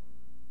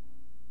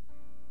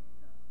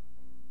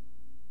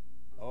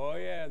 Oh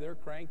yeah, they're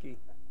cranky.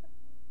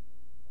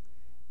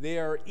 They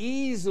are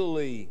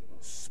easily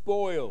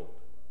spoiled.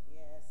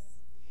 Yes.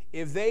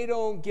 If they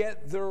don't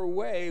get their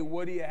way,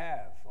 what do you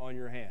have on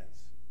your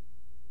hands?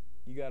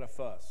 You got a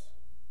fuss.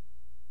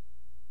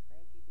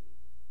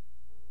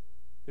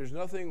 There's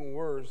nothing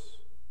worse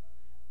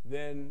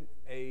than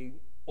an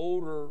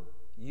older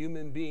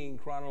human being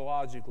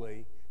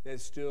chronologically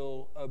that's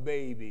still a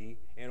baby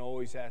and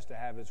always has to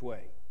have its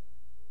way.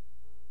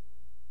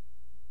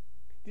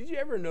 Did you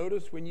ever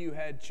notice when you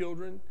had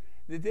children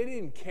that they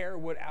didn't care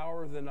what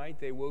hour of the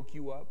night they woke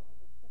you up?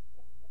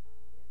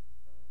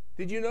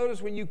 Did you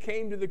notice when you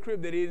came to the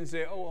crib that he didn't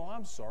say, "Oh, well,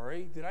 I'm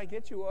sorry, did I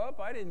get you up?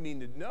 I didn't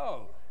mean to."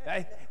 No.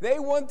 They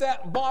want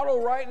that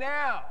bottle right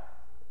now.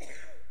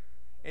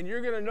 And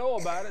you're going to know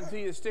about it until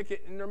you stick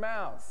it in their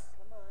mouth.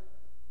 Come on.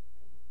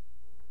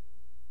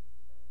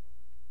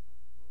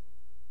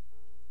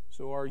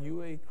 So are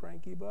you a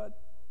cranky butt?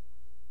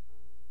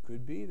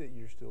 Could be that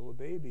you're still a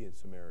baby in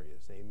some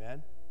areas.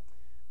 Amen?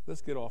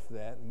 Let's get off of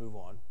that and move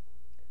on.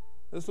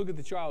 Let's look at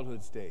the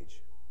childhood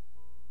stage.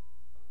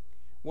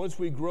 Once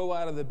we grow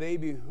out of the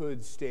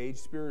babyhood stage,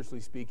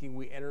 spiritually speaking,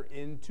 we enter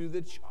into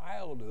the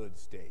childhood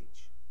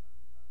stage.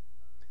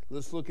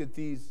 Let's look at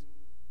these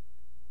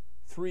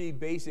 3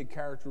 basic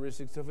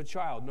characteristics of a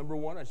child. Number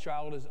 1, a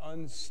child is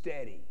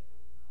unsteady,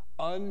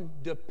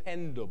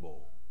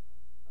 undependable.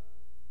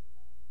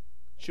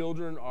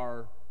 Children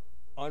are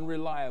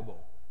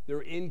unreliable.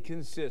 They're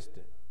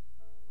inconsistent.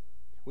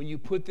 When you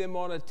put them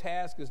on a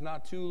task that's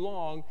not too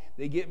long,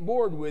 they get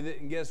bored with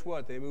it, and guess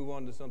what? They move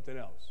on to something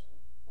else.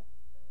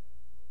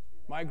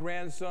 My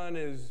grandson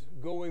is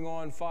going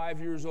on 5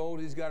 years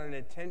old. He's got an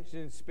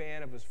attention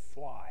span of a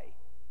fly.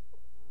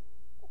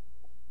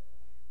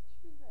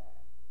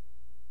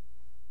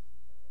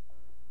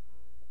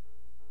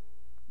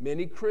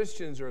 Many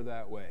Christians are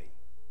that way.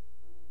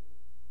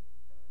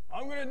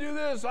 I'm going to do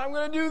this, I'm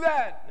going to do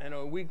that. And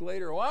a week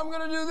later, well, I'm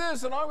going to do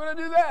this and I'm going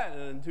to do that.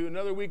 And to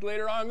another week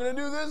later, I'm going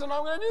to do this and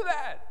I'm going to do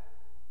that.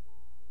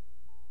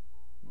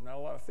 Not a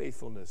lot of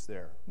faithfulness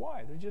there.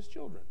 Why? They're just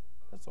children.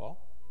 That's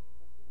all.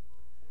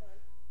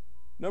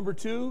 Number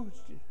 2,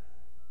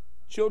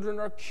 children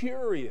are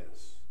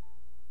curious.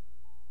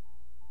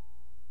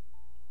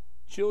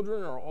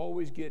 Children are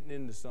always getting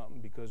into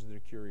something because of their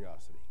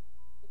curiosity.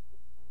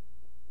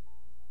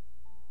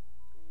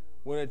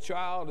 When a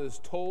child is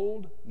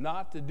told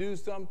not to do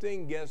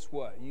something, guess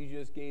what? You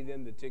just gave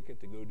them the ticket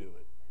to go do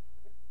it.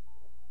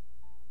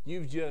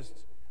 You've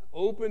just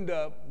opened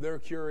up their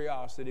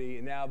curiosity,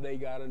 and now they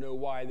got to know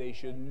why they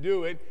shouldn't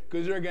do it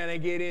because they're going to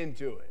get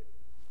into it.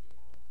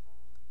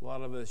 A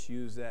lot of us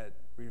use that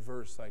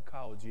reverse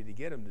psychology to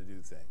get them to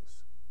do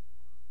things.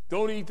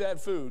 Don't eat that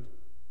food.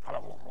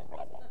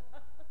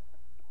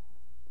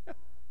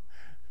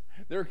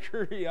 Their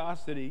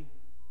curiosity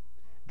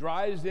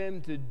drives them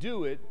to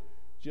do it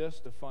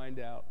just to find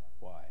out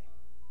why.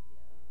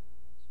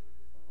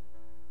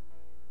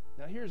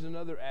 Now here's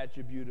another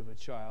attribute of a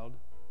child,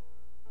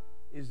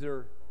 is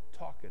they're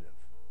talkative.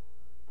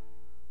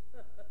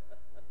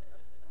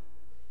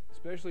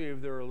 Especially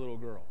if they're a little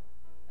girl.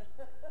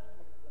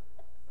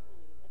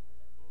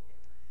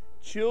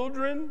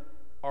 Children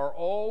are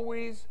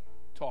always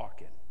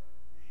talking.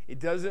 It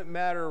doesn't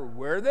matter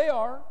where they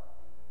are.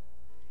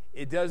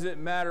 It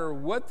doesn't matter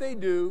what they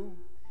do.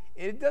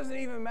 It doesn't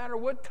even matter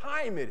what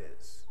time it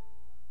is.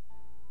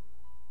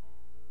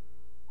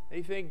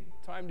 They think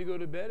time to go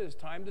to bed is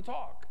time to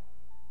talk.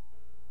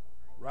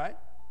 Right?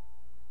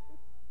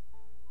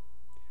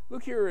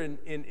 Look here in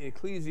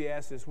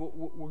Ecclesiastes.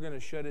 We're going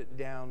to shut it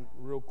down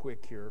real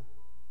quick here.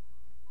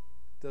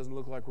 Doesn't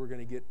look like we're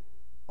going to get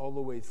all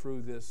the way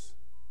through this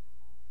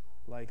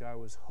like I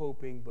was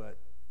hoping, but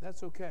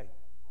that's okay.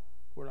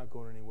 We're not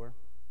going anywhere.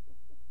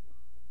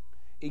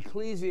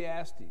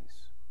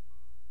 Ecclesiastes,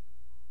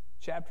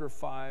 chapter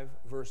 5,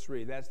 verse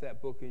 3. That's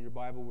that book in your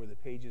Bible where the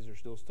pages are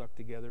still stuck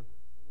together,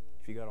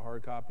 if you got a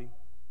hard copy.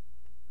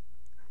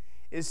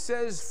 It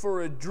says,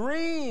 "For a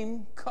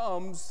dream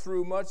comes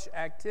through much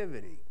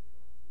activity,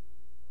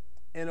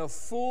 and a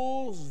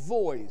fool's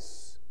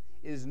voice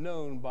is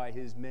known by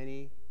his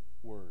many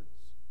words."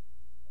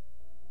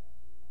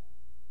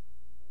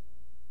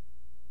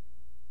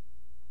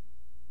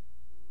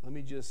 Let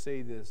me just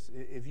say this.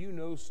 If you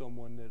know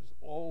someone that's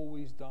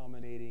always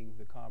dominating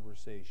the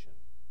conversation,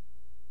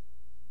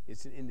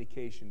 it's an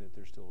indication that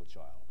they're still a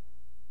child.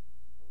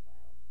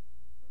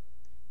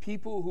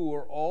 People who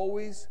are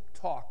always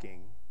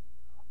talking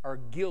are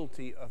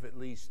guilty of at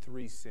least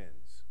 3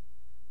 sins.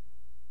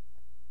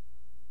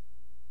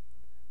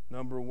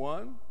 Number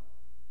 1,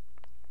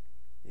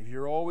 if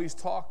you're always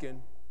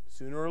talking,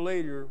 sooner or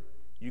later,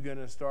 you're going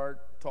to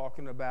start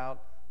talking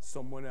about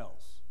someone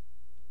else.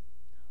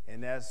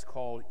 And that's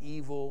called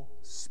evil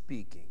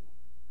speaking.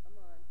 Come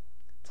on.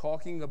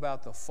 Talking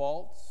about the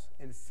faults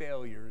and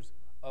failures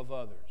of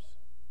others.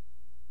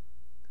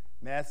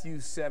 Matthew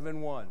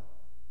 7:1.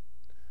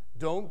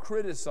 Don't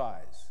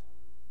criticize,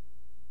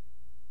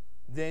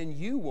 then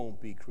you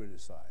won't be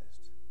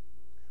criticized.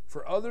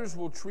 For others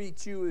will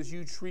treat you as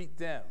you treat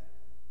them.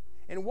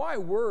 And why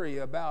worry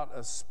about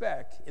a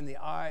speck in the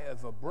eye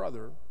of a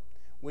brother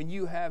when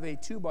you have a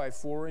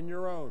 2x4 in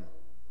your own?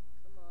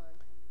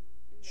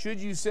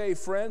 Should you say,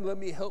 "Friend, let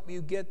me help you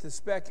get the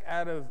speck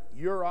out of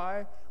your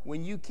eye,"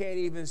 when you can't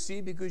even see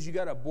because you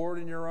got a board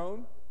in your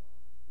own?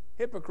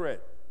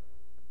 Hypocrite.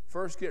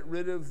 First get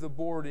rid of the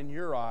board in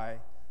your eye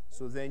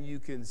so then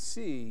you can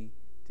see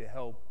to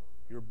help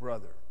your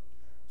brother.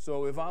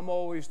 So if I'm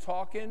always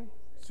talking,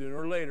 sooner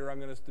or later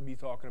I'm going to be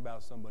talking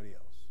about somebody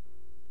else.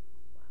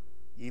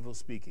 Evil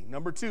speaking.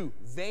 Number 2,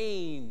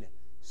 vain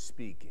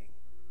speaking.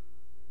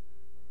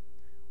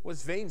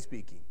 What's vain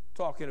speaking?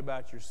 Talking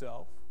about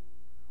yourself,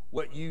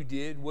 what you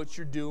did, what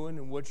you're doing,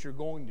 and what you're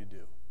going to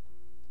do.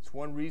 It's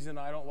one reason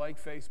I don't like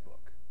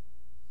Facebook.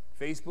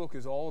 Facebook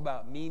is all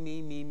about me,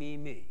 me, me, me,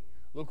 me.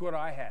 Look what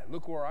I had.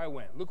 Look where I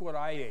went. Look what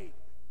I ate.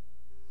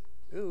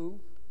 Ooh.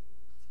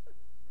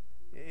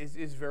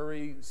 It's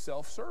very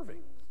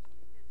self-serving,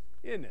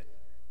 isn't it?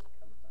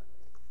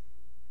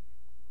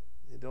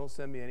 Don't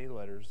send me any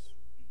letters.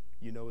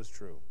 You know it's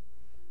true.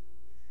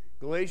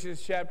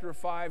 Galatians chapter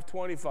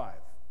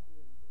 5:25.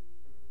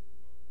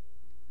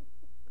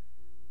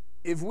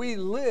 If we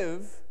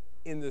live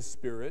in the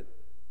Spirit,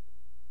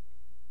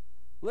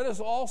 let us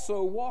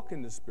also walk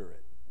in the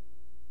Spirit.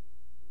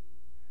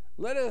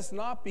 Let us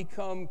not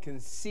become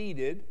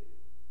conceited.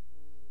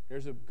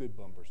 There's a good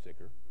bumper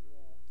sticker.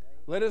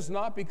 Let us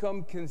not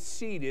become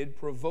conceited,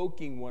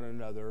 provoking one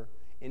another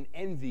and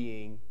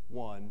envying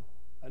one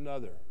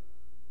another.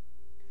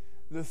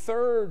 The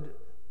third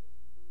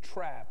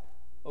trap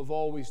of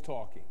always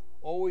talking,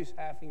 always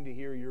having to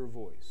hear your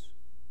voice,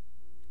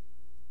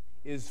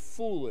 is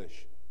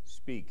foolish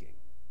speaking.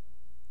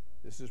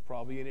 This is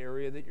probably an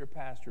area that your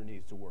pastor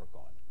needs to work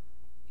on.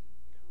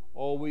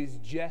 Always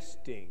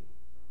jesting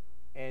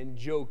and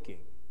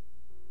joking.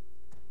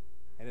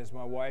 And as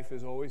my wife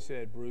has always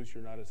said, Bruce,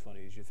 you're not as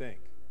funny as you think.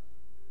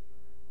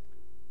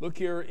 Look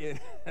here in,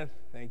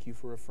 thank you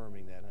for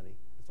affirming that, honey.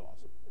 That's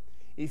awesome.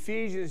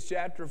 Ephesians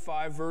chapter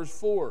 5, verse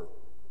 4.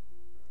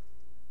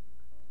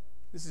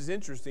 This is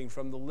interesting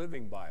from the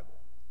Living Bible.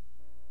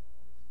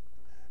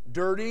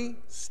 Dirty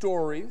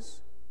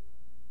stories,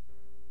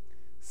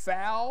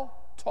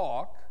 foul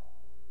talk,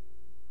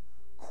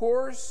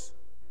 coarse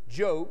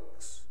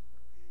jokes,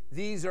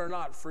 these are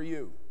not for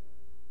you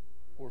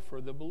or for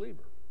the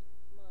believer.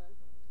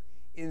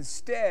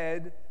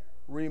 Instead,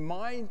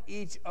 remind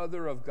each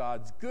other of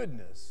God's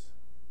goodness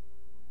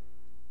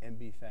and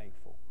be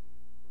thankful.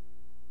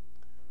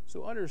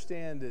 So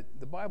understand that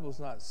the Bible's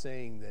not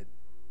saying that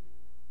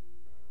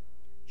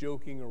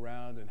joking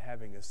around and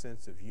having a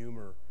sense of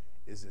humor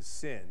is a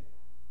sin.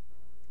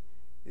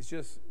 It's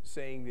just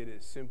saying that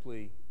it's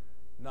simply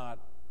not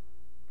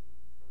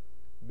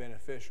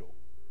beneficial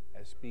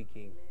as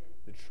speaking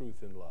the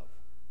truth in love.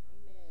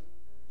 Amen.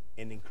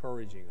 And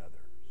encouraging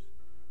others,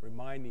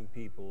 reminding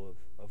people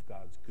of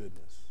God's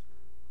goodness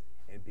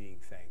and being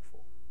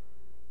thankful.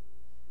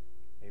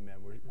 Amen.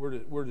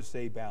 We're to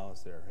stay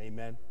balanced there.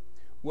 Amen.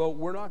 Well,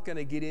 we're not going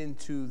to get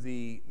into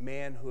the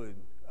manhood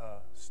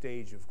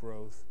stage of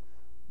growth,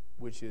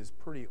 which is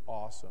pretty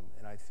awesome,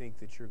 and I think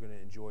that you're going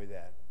to enjoy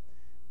that.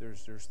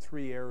 There's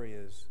 3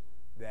 areas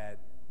that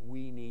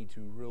we need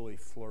to really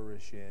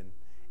flourish in,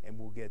 and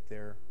we'll get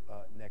there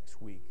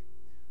next week.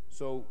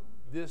 So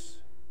this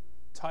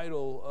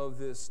title of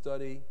this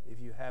study, if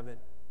you haven't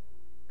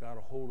got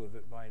a hold of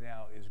it by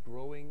now, is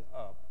Growing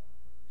Up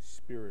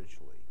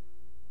Spiritually.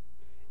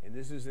 And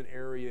this is an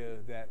area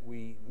that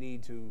we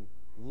need to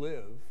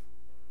live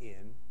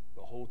in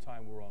the whole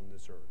time we're on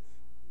this earth.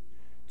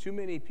 Too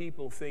many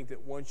people think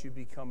that once you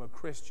become a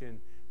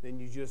Christian, then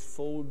you just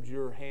fold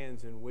your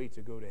hands and wait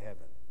to go to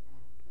heaven.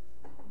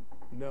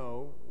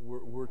 No,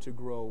 we're to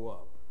grow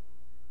up.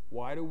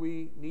 Why do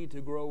we need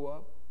to grow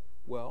up?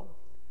 Well,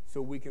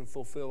 so we can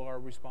fulfill our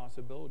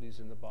responsibilities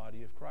in the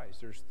body of Christ.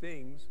 There's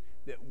things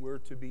that we're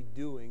to be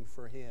doing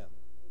for Him.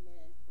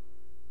 Amen.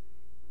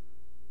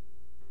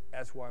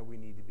 That's why we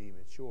need to be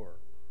mature,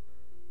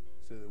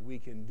 so that we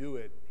can do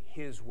it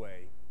His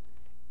way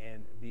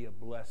and be a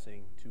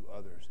blessing to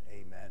others.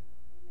 Amen. Amen.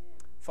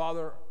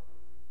 Father,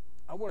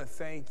 I want to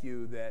thank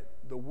you that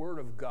the Word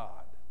of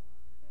God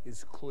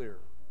is clear,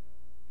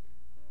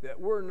 that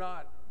we're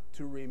not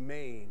to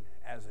remain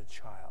as a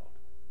child.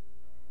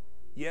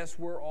 Yes,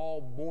 we're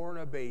all born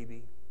a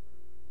baby,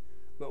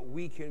 but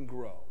we can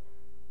grow.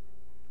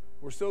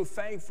 We're so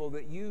thankful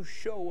that you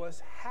show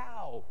us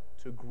how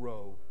to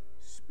grow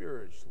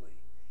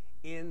spiritually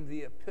in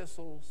the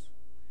epistles,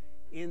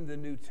 in the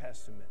New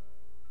Testament.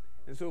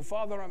 And so,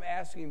 Father, I'm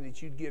asking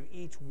that you'd give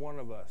each one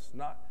of us,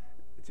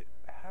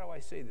 how do I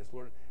say this,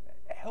 Lord?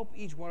 Help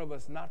each one of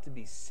us not to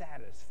be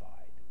satisfied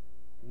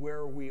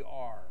where we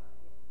are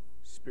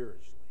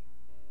spiritually.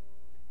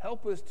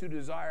 Help us to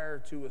desire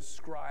to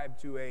ascribe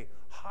to a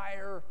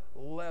higher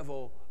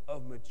level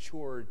of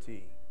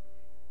maturity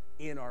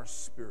in our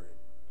spirit,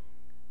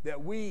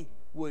 that we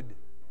would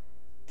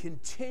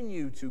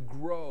continue to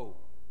grow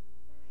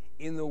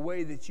in the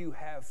way that you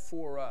have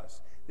for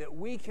us, that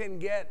we can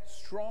get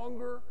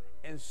stronger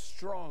and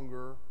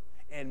stronger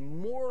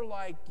and more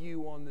like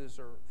you on this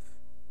earth.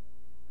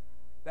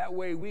 That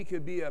way we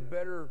could be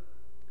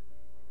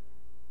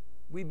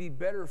we'd be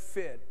better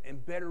fit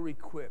and better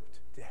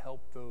equipped to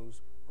help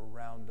those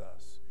around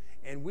us.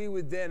 And we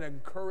would then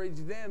encourage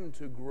them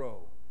to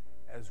grow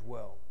as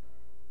well.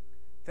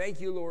 Thank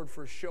you, Lord,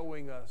 for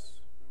showing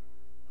us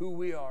who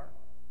we are.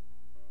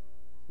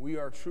 We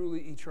are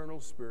truly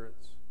eternal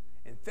spirits.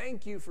 And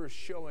thank you for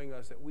showing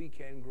us that we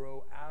can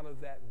grow out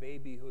of that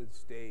babyhood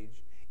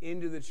stage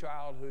into the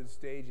childhood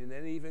stage, and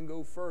then even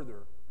go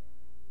further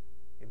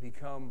and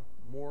become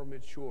more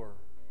mature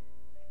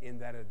in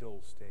that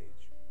adult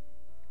stage.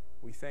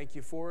 We thank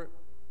you for it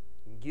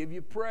and give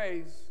you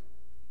praise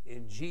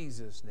in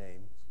Jesus'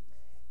 name.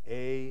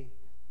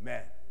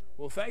 Amen.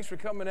 Well, thanks for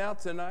coming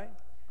out tonight.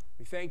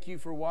 We thank you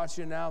for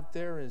watching out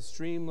there in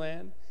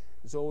Streamland.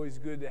 It's always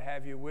good to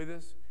have you with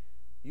us.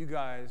 You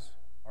guys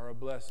are a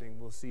blessing.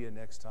 We'll see you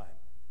next time.